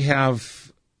 Here we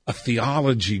have a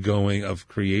theology going of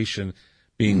creation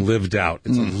being lived out.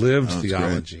 It's a lived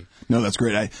theology. Great. No, that's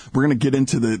great. We're going to get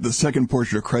into the second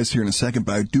portrait of Christ here in a second,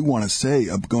 but I do want to say,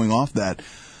 going off that,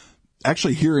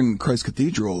 actually here in Christ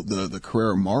Cathedral, the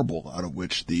Carrara marble out of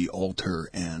which the altar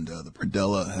and the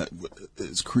predella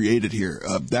is created here,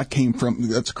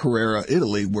 that's Carrara,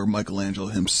 Italy, where Michelangelo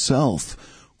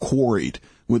himself quarried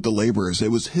with the laborers.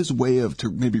 It was his way to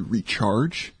maybe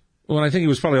recharge. Well, and I think he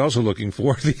was probably also looking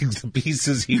for the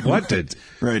pieces he wanted.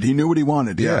 Right. He knew what he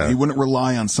wanted. Yeah. He wouldn't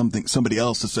rely on somebody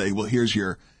else to say, well, here's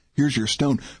your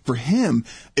stone. For him,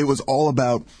 it was all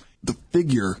about the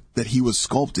figure that he was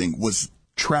sculpting was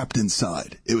trapped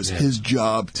inside. It was his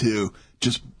job to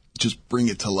just bring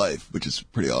it to life, which is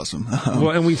pretty awesome.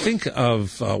 Well, and we think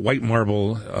of white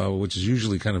marble, which is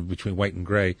usually kind of between white and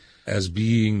gray, as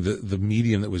being the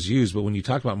medium that was used. But when you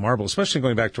talk about marble, especially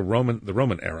going back to the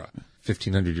Roman era,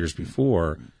 1,500 years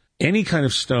before, any kind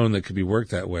of stone that could be worked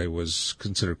that way was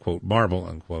considered, quote, marble,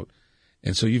 unquote.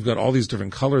 And so you've got all these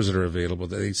different colors that are available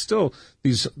that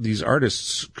these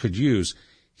artists could use.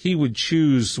 He would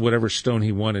choose whatever stone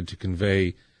he wanted to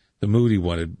convey the mood he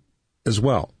wanted as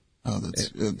well. Oh,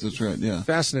 that's right. Yeah.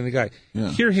 Fascinating guy. Yeah.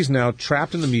 Here he's now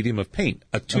trapped in the medium of paint,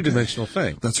 a two-dimensional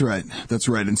thing. That's right. That's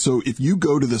right. And so if you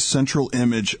go to the central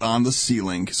image on the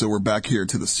ceiling, so we're back here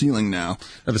to the ceiling now.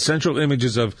 Now, the central image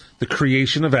is of the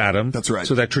creation of Adam. That's right.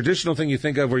 So that traditional thing you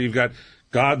think of where you've got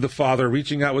God the Father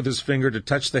reaching out with his finger to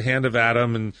touch the hand of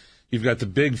Adam, and you've got the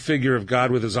big figure of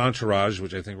God with his entourage,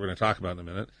 which I think we're going to talk about in a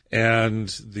minute, and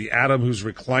the Adam who's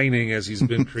reclining as he's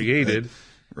been created.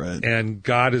 Right. And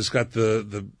God has got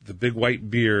the big white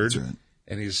beard. That's right.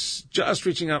 And he's just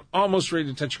reaching out, almost ready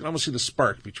to touch. You can almost see the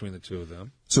spark between the two of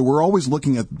them. So we're always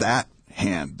looking at that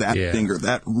hand, that finger,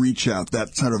 that reach out,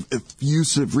 that sort of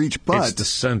effusive reach. But it's the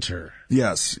center.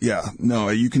 Yes, yeah. No,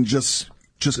 you can just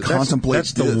contemplate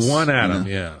that's this. The one Adam,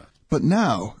 you know? yeah. But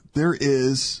now there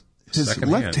is his Second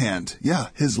left hand. Yeah,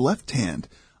 his left hand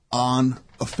on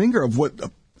a finger of what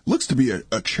looks to be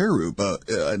a cherub,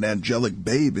 an angelic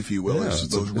babe, if you will. Yeah,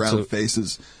 those round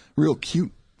faces, real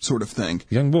cute sort of thing.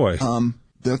 Young boy.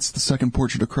 That's the second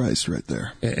portrait of Christ right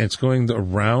there. It's going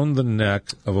around the neck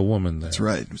of a woman there. That's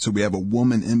right. So we have a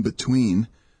woman in between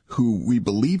who we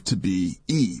believe to be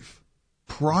Eve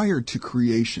prior to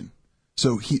creation.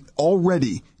 So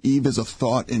Eve is a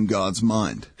thought in God's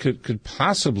mind. Could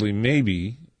possibly,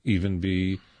 maybe, even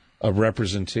be a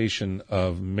representation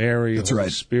of Mary, That's Holy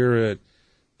right. Spirit.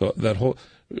 That whole.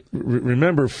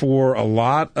 Remember, for a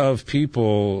lot of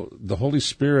people, the Holy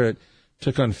Spirit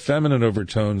took on feminine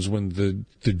overtones when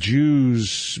the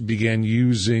Jews began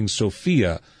using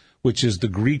Sophia, which is the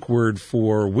Greek word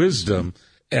for wisdom,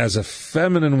 as a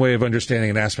feminine way of understanding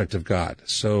an aspect of God.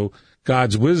 So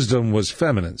God's wisdom was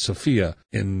feminine, Sophia,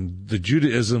 in the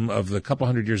Judaism of the couple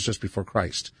hundred years just before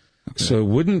Christ. Okay. So it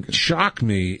wouldn't shock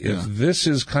me if this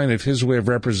is kind of his way of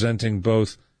representing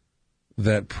both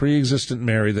that pre-existent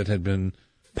Mary that had been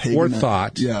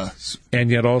forethought, and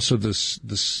yet also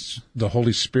the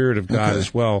Holy Spirit of God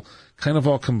as well, kind of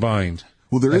all combined.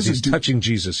 Well, there is he's touching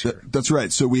Jesus here. That's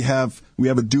right. So we have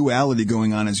a duality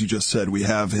going on, as you just said. We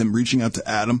have him reaching out to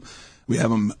Adam. We have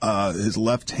him his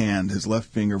left hand, his left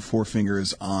finger, forefinger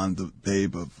is on the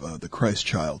babe of the Christ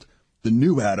child. The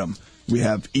new Adam. We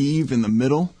have Eve in the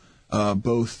middle,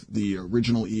 both the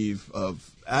original Eve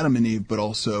of Adam and Eve, but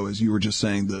also, as you were just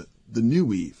saying, the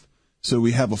new Eve. So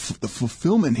we have the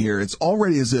fulfillment here. It's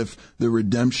already as if the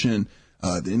redemption,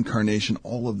 the incarnation,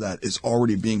 all of that is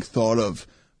already being thought of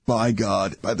by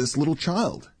God, by this little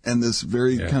child and this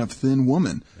very kind of thin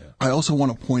woman. Yeah. I also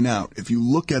want to point out, if you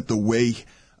look at the way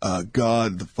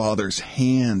God, the Father's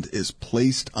hand is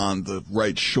placed on the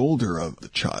right shoulder of the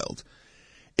child,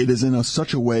 it is in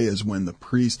such a way as when the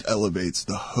priest elevates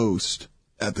the host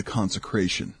at the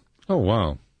consecration. Oh,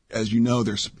 wow. As you know,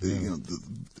 there's,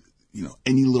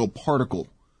 any little particle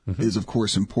is, of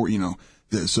course, important,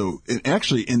 so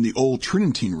actually in the old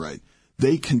Tridentine rite,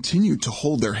 they continued to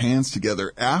hold their hands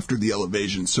together after the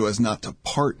elevation so as not to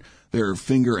part their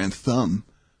finger and thumb,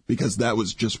 because that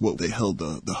was just what they held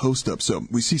the host up. So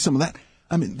we see some of that.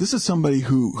 I mean, this is somebody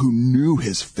who knew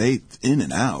his faith in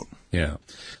and out. Yeah.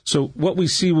 So what we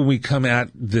see when we come at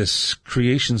this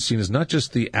creation scene is not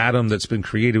just the Adam that's been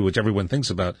created, which everyone thinks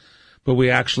about, but we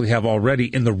actually have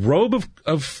already in the robe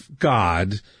of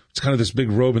God, it's kind of this big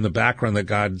robe in the background that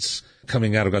God's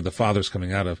coming out of, God the Father's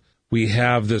coming out of. We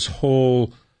have this the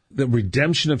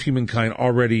redemption of humankind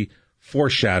already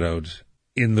foreshadowed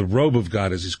in the robe of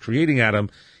God as he's creating Adam.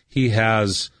 He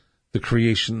has the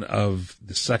creation of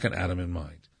the second Adam in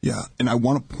mind. Yeah, and I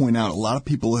want to point out, a lot of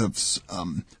people have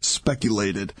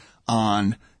speculated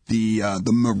on the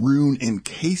maroon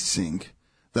encasing,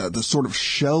 the sort of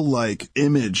shell-like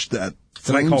image that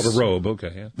I call the robe.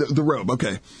 Okay, yeah. The robe.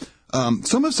 Okay.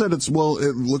 Some have said it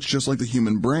looks just like the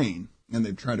human brain, and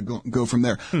they've tried to go from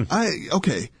there.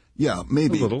 Yeah,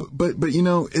 maybe. A little. But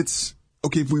it's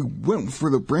okay if we went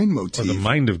for the brain motif. Or the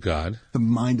mind of God. The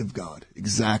mind of God,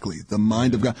 exactly. The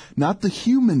mind of God, not the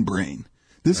human brain.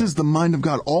 This is the mind of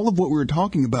God. All of what we were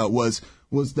talking about was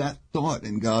that thought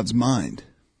in God's mind.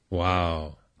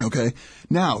 Wow. Okay.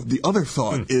 Now, the other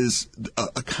thought is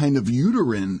a kind of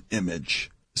uterine image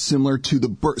similar to the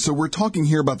birth. So we're talking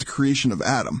here about the creation of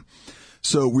Adam.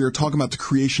 So we are talking about the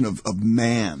creation of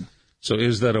man. So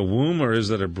is that a womb or is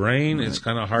that a brain? Right. It's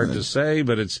kind of hard to say,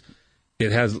 but it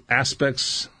has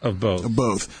aspects of both.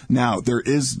 Both. Now, there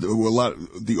is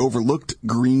the overlooked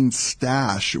green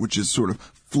stash, which is sort of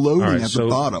floating at the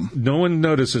bottom. No one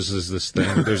notices this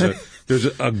thing. There's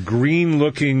a green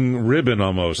looking ribbon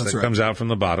almost that comes out from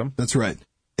the bottom. That's right.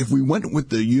 If we went with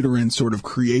the uterine sort of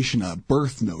creation,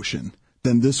 birth notion,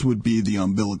 then this would be the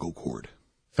umbilical cord.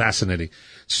 Fascinating.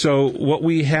 So what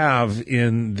we have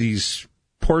in these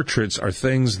portraits are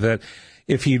things that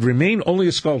if he'd remained only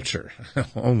a sculptor,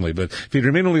 but if he'd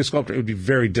remained only a sculptor, it would be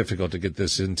very difficult to get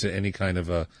this into any kind of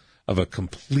a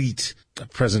complete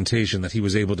presentation that he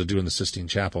was able to do in the Sistine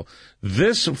Chapel.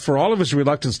 This, for all of his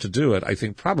reluctance to do it, I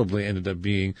think probably ended up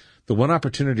being the one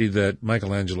opportunity that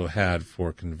Michelangelo had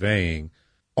for conveying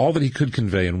all that he could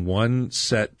convey in one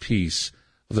set piece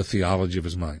of the theology of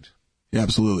his mind. Yeah,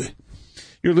 absolutely.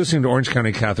 You're listening to Orange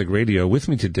County Catholic Radio. With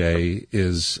me today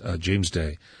is James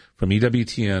Day from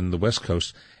EWTN, the West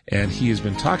Coast, and he has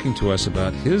been talking to us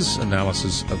about his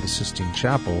analysis of the Sistine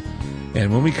Chapel.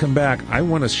 And when we come back, I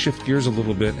want to shift gears a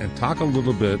little bit and talk a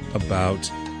little bit about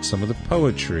some of the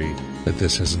poetry that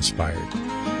this has inspired.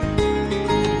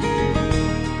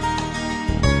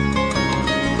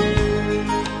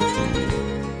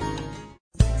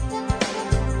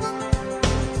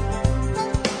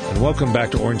 Welcome back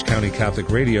to Orange County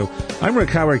Catholic Radio. I'm Rick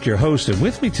Howard, your host, and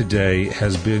with me today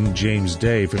has been James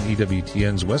Day from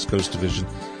EWTN's West Coast Division.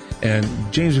 And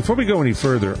James, before we go any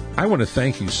further, I want to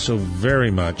thank you so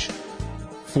very much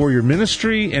for your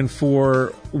ministry and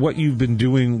for what you've been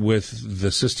doing with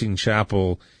the Sistine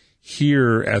Chapel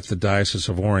here at the Diocese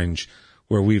of Orange,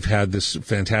 where we've had this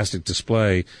fantastic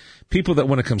display. People that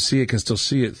want to come see it can still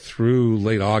see it through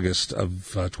late August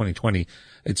of 2020.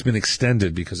 It's been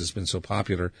extended because it's been so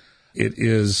popular. It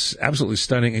is absolutely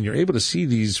stunning, and you're able to see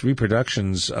these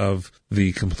reproductions of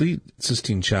the complete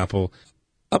Sistine Chapel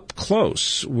up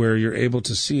close, where you're able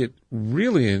to see it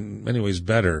really in many ways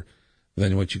better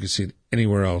than what you could see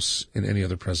anywhere else in any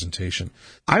other presentation.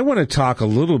 I want to talk a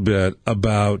little bit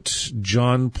about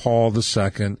John Paul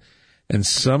II and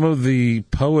some of the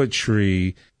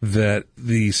poetry that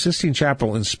the Sistine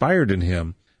Chapel inspired in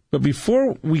him. But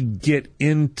before we get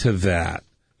into that,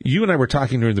 you and I were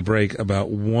talking during the break about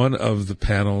one of the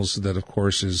panels that, of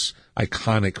course, is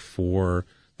iconic for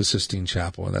the Sistine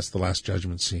Chapel, and that's the Last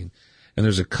Judgment scene. And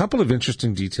there's a couple of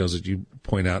interesting details that you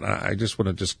point out. I just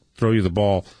want to throw you the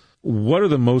ball. What are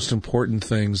the most important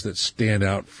things that stand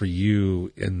out for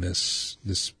you in this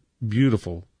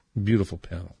beautiful, beautiful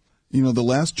panel? You know, the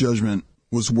Last Judgment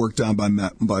was worked on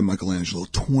by Michelangelo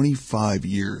 25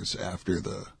 years after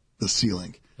the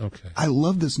ceiling. Okay. I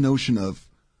love this notion of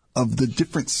the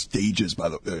different stages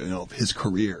of his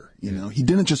career. You know, he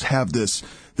didn't just have this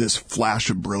flash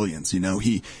of brilliance. You know,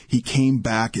 he came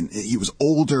back and he was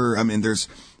older. I mean,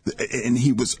 and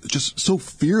he was just so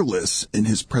fearless in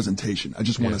his presentation. I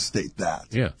just want to state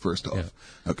that first off.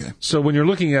 Yeah. Okay. So when you're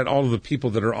looking at all of the people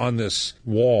that are on this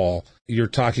wall, you're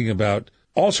talking about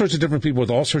all sorts of different people with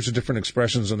all sorts of different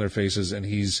expressions on their faces, and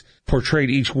he's portrayed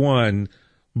each one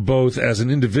both as an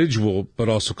individual, but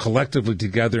also collectively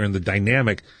together in the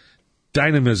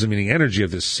dynamism, meaning energy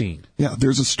of this scene. Yeah,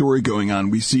 there's a story going on.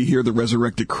 We see here the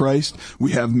resurrected Christ.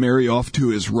 We have Mary off to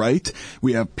his right.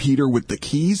 We have Peter with the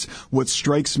keys. What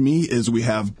strikes me is we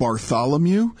have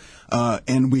Bartholomew,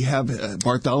 and we have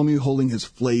Bartholomew holding his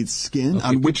flayed skin,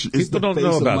 on which is the face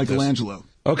of Michelangelo. This.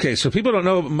 Okay, so people don't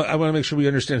know. I want to make sure we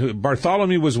understand who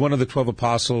Bartholomew was. One of the 12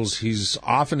 apostles. He's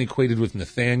often equated with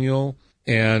Nathaniel,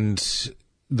 and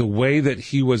the way that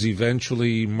he was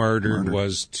eventually murdered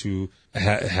was to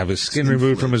have his skin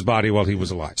removed from his body while he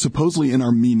was alive. Supposedly in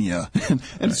Armenia.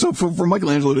 And so for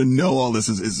Michelangelo to know all this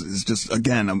is just,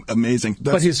 again, amazing.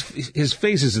 But his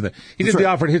face is in there. He did the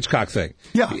Alfred Hitchcock thing.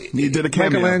 Yeah, he did a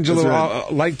cameo. Michelangelo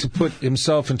liked to put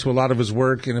himself into a lot of his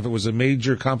work, and if it was a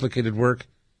major, complicated work,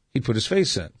 he'd put his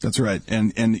face in. That's right.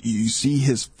 And you see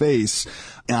his face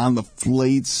on the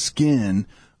flayed skin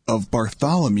of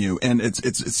Bartholomew, and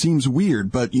it seems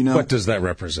weird, but you know, what does that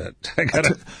represent?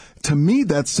 To me,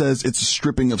 that says it's a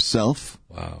stripping of self.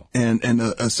 Wow. And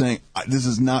saying, this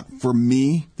is not for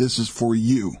me, this is for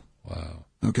you. Wow.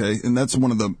 Okay, and that's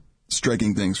one of the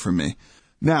striking things for me.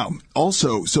 Now,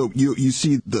 also, so you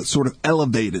see the sort of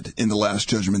elevated in the Last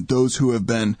Judgment, those who have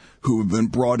been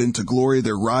brought into glory,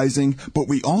 they're rising, but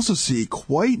we also see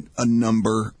quite a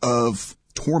number of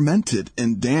tormented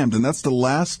and damned, and that's the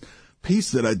last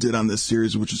piece that I did on this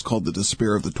series, which is called The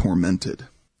Despair of the Tormented.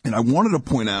 And I wanted to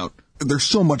point out, there's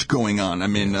so much going on. I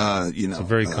mean, it's a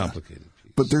very complicated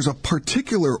piece. But there's a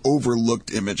particular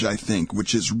overlooked image, I think,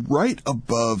 which is right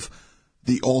above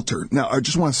the altar. Now, I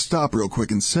just want to stop real quick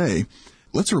and say,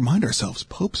 let's remind ourselves,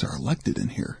 popes are elected in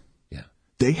here. Yeah.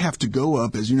 They have to go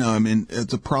up, as you know, I mean,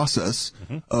 it's a process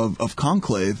of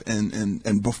conclave,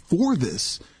 and before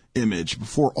this image,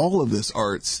 before all of this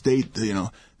art, state,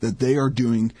 that they are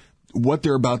doing what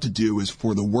they're about to do is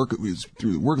through the work of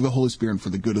the Holy Spirit and for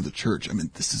the good of the church. I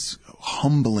mean, this is a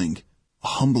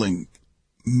humbling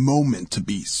moment to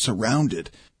be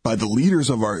surrounded by the leaders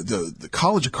of the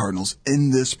College of Cardinals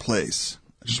in this place.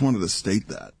 I just wanted to state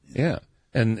that. Yeah.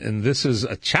 And this is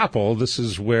a chapel. This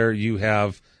is where you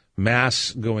have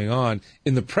Mass going on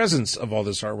in the presence of all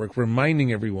this artwork,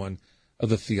 reminding everyone of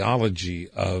the theology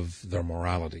of their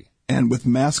morality. And with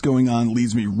Mass going on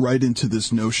leads me right into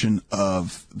this notion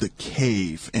of the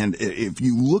cave. And if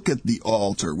you look at the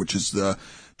altar, which is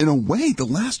in a way, the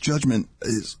Last Judgment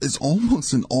is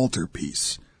almost an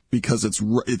altarpiece, because it's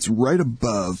right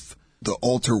above the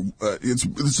altar. It's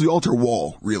the altar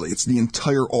wall, really. It's the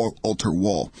entire altar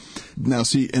wall. Now,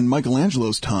 see, in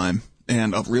Michelangelo's time,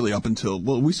 and really up until,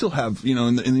 we still have,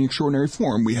 in the extraordinary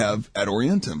form, we have Ad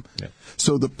Orientem. Yeah.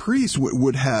 So the priest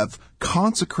would have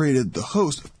consecrated the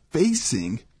host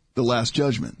facing the Last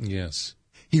Judgment. Yes.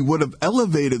 He would have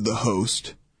elevated the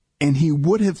host, and he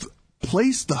would have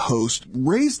raised the host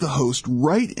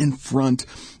right in front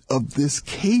of this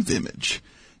cave image.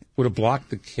 Would have blocked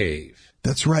the cave.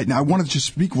 That's right. Now, I want to just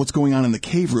speak what's going on in the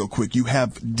cave real quick. You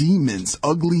have demons,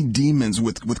 ugly demons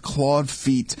with clawed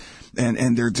feet,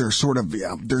 and they're sort of,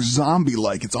 they're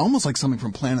zombie-like. It's almost like something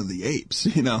from Planet of the Apes,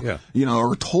 or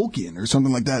Tolkien or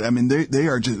something like that. I mean, they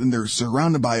are just, and they're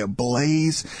surrounded by a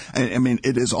blaze. I mean,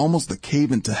 it is almost the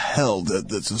cave into hell.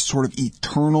 That's a sort of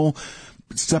eternal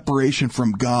separation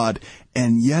from God,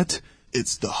 and yet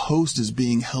it's the host is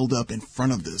being held up in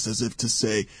front of this, as if to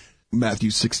say, Matthew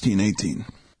 16:18.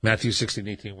 Matthew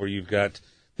 16:18, where you've got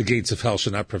the gates of hell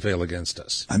shall not prevail against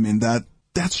us. I mean,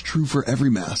 that's true for every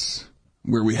Mass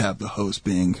where we have the host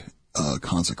being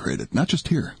consecrated, not just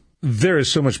here. There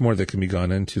is so much more that can be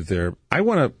gone into there. I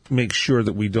want to make sure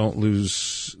that we don't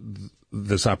lose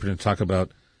this opportunity to talk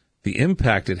about the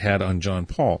impact it had on John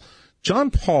Paul.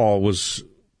 John Paul was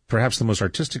perhaps the most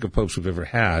artistic of popes we've ever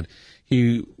had.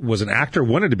 He was an actor,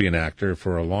 wanted to be an actor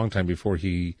for a long time before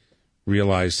he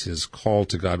realized his call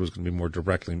to God was going to be more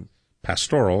directly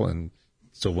pastoral, and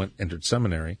so entered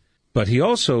seminary. But he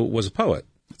also was a poet.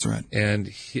 That's right. And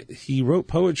he wrote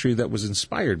poetry that was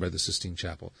inspired by the Sistine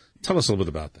Chapel. Tell us a little bit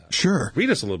about that. Sure. Read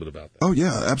us a little bit about that. Oh,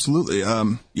 yeah, absolutely.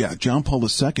 John Paul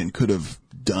II could have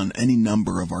done any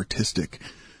number of artistic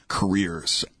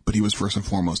careers, but he was first and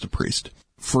foremost a priest.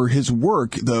 For his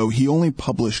work, though, he only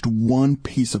published one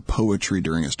piece of poetry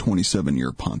during his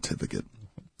 27-year pontificate.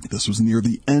 This was near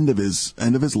the end of his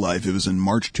life. It was in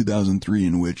March 2003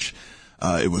 in which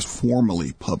it was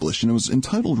formally published, and it was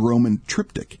entitled Roman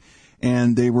Triptych.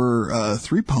 And they were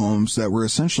 3 poems that were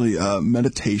essentially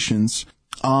meditations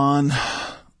on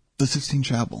the Sistine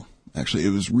Chapel. Actually,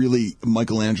 it was really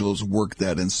Michelangelo's work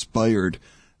that inspired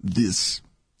this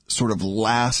sort of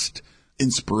last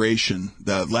inspiration,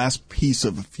 that last piece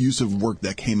of effusive work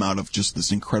that came out of just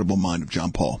this incredible mind of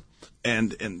John Paul.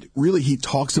 And really, he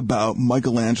talks about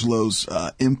Michelangelo's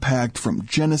impact from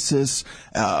Genesis,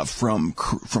 from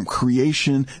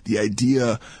creation. The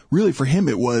idea, really, for him,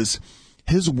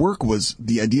 his work was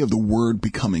the idea of the Word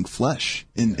becoming flesh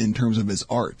in terms of his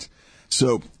art.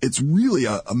 So it's really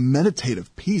a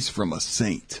meditative piece from a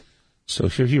saint. So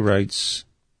here he writes,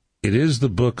 "It is the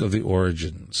book of the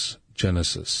origins,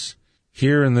 Genesis.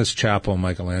 Here in this chapel,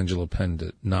 Michelangelo penned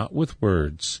it, not with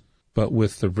words, but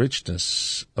with the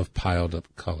richness of piled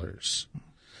up colors."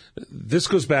 This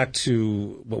goes back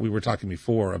to what we were talking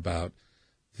before about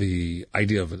the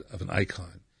idea of an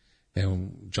icon.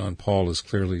 And John Paul is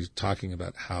clearly talking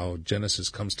about how Genesis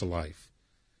comes to life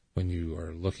when you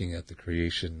are looking at the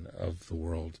creation of the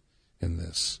world in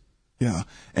this. Yeah.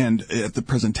 And at the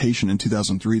presentation in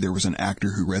 2003, there was an actor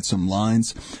who read some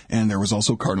lines, and there was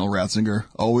also Cardinal Ratzinger,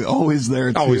 always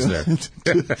there.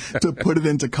 To put it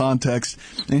into context.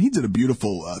 And he did a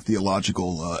beautiful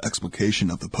theological explication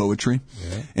of the poetry.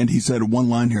 Yeah. And he said one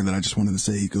line here that I just wanted to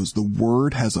say. He goes, "The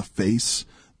Word has a face.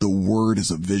 The Word is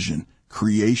a vision.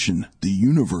 Creation, the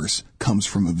universe, comes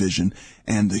from a vision,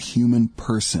 and the human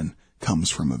person comes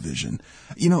from a vision."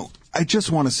 I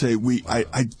just want to say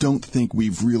I don't think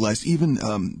we've realized, even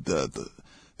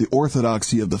the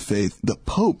orthodoxy of the faith, the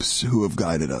popes who have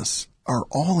guided us are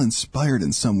all inspired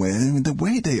in some way. I mean, the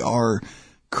way they are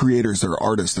creators, they're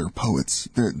artists, they're poets.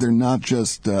 They're not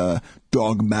just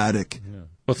dogmatic. Yeah.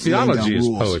 Well, theology is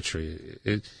poetry.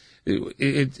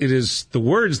 It is the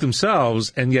words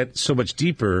themselves, and yet so much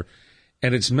deeper.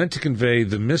 And it's meant to convey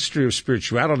the mystery of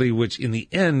spirituality, which in the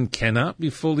end cannot be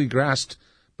fully grasped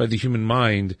by the human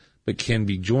mind, but can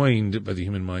be joined by the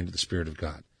human mind to the Spirit of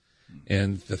God.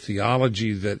 And the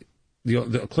theology that,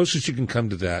 the closest you can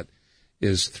come to that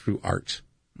is through art,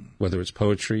 whether it's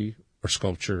poetry or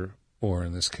sculpture, or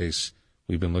in this case,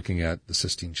 we've been looking at the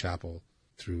Sistine Chapel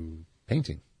through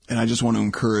painting. And I just want to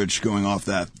encourage, going off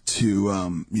that,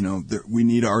 to, we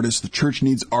need artists. The church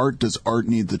needs art. Does art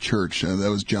need the church? That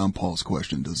was John Paul's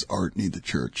question. Does art need the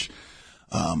church?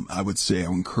 I would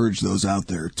encourage those out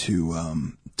there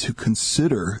to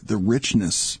consider the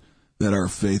richness that our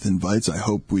faith invites. I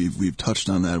hope we've touched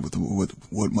on that with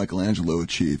what Michelangelo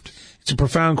achieved. It's a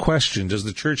profound question. Does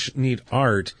the church need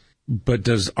art? But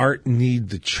does art need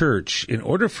the church? In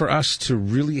order for us to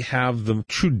really have the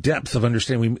true depth of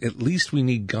understanding, at least we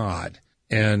need God.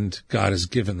 And God has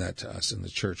given that to us in the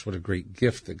church. What a great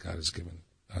gift that God has given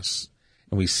us.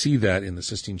 And we see that in the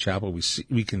Sistine Chapel.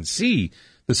 We can see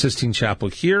the Sistine Chapel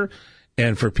here.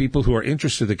 And for people who are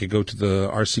interested, they could go to the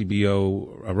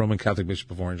RCBO, Roman Catholic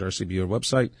Bishop of Orange, RCBO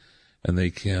website, and they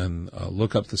can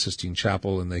look up the Sistine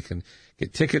Chapel, and they can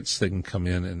get tickets. They can come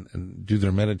in and do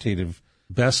their meditative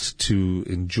best to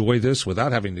enjoy this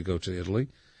without having to go to Italy.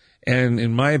 And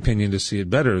in my opinion, to see it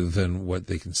better than what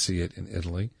they can see it in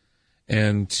Italy,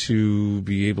 and to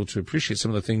be able to appreciate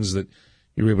some of the things that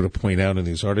you're able to point out in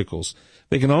these articles.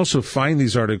 They can also find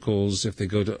these articles if they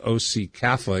go to OC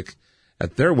Catholic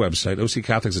at their website. OC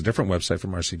Catholic is a different website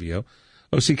from RCBO.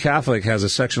 OC Catholic has a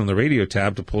section on the radio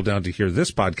tab to pull down to hear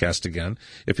this podcast again.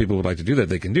 If people would like to do that,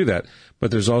 they can do that.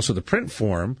 But there's also the print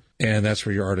form, and that's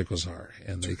where your articles are.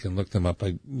 And they can look them up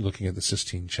by looking at the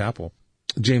Sistine Chapel.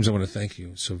 James, I want to thank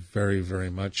you so very, very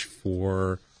much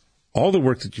for all the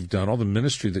work that you've done, all the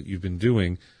ministry that you've been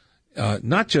doing,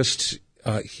 not just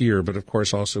here, but of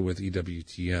course also with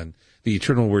EWTN, the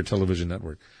Eternal Word Television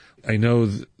Network. I know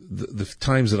the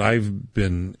times that I've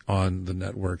been on the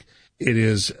network, it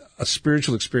is a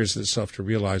spiritual experience in itself to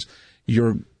realize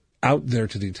you're out there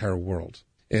to the entire world.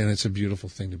 And it's a beautiful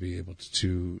thing to be able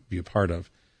to be a part of.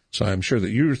 So I'm sure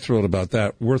that you're thrilled about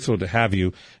that. We're thrilled to have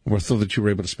you, and we're thrilled that you were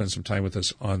able to spend some time with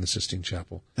us on the Sistine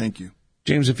Chapel. Thank you.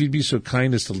 James, if you'd be so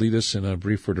kind as to lead us in a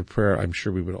brief word of prayer, I'm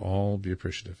sure we would all be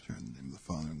appreciative. Sure. In the name of the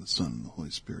Father, and the Son, and the Holy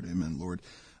Spirit. Amen. Lord,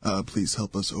 please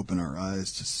help us open our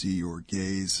eyes to see your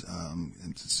gaze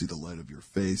and to see the light of your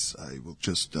face. I will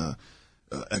just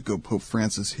echo Pope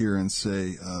Francis here and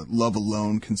say, love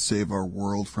alone can save our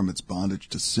world from its bondage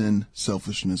to sin,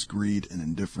 selfishness, greed, and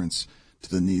indifference to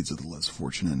the needs of the less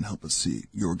fortunate, and help us see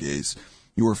your gaze,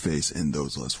 your face, in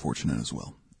those less fortunate as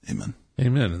well. Amen.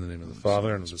 Amen. In the name of the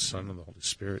Father, and of the Son, and of the Holy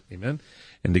Spirit. Amen.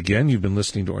 And again, you've been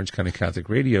listening to Orange County Catholic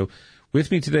Radio. With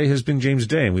me today has been James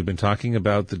Day, and we've been talking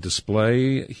about the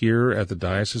display here at the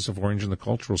Diocese of Orange and the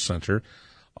Cultural Center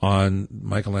on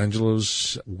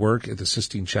Michelangelo's work at the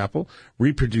Sistine Chapel,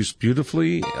 reproduced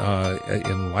beautifully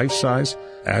in life size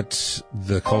at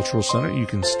the Cultural Center. You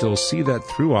can still see that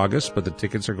through August, but the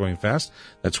tickets are going fast.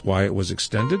 That's why it was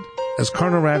extended. As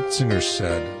Cardinal Ratzinger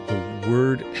said, the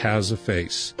Word has a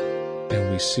face,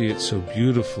 and we see it so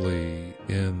beautifully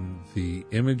in the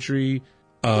imagery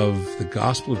of the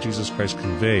gospel of Jesus Christ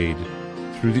conveyed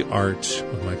through the art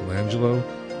of Michelangelo,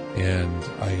 and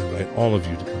I invite all of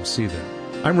you to come see that.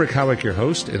 I'm Rick Howick, your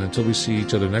host, and until we see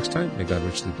each other next time, may God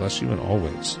richly bless you in all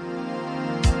ways.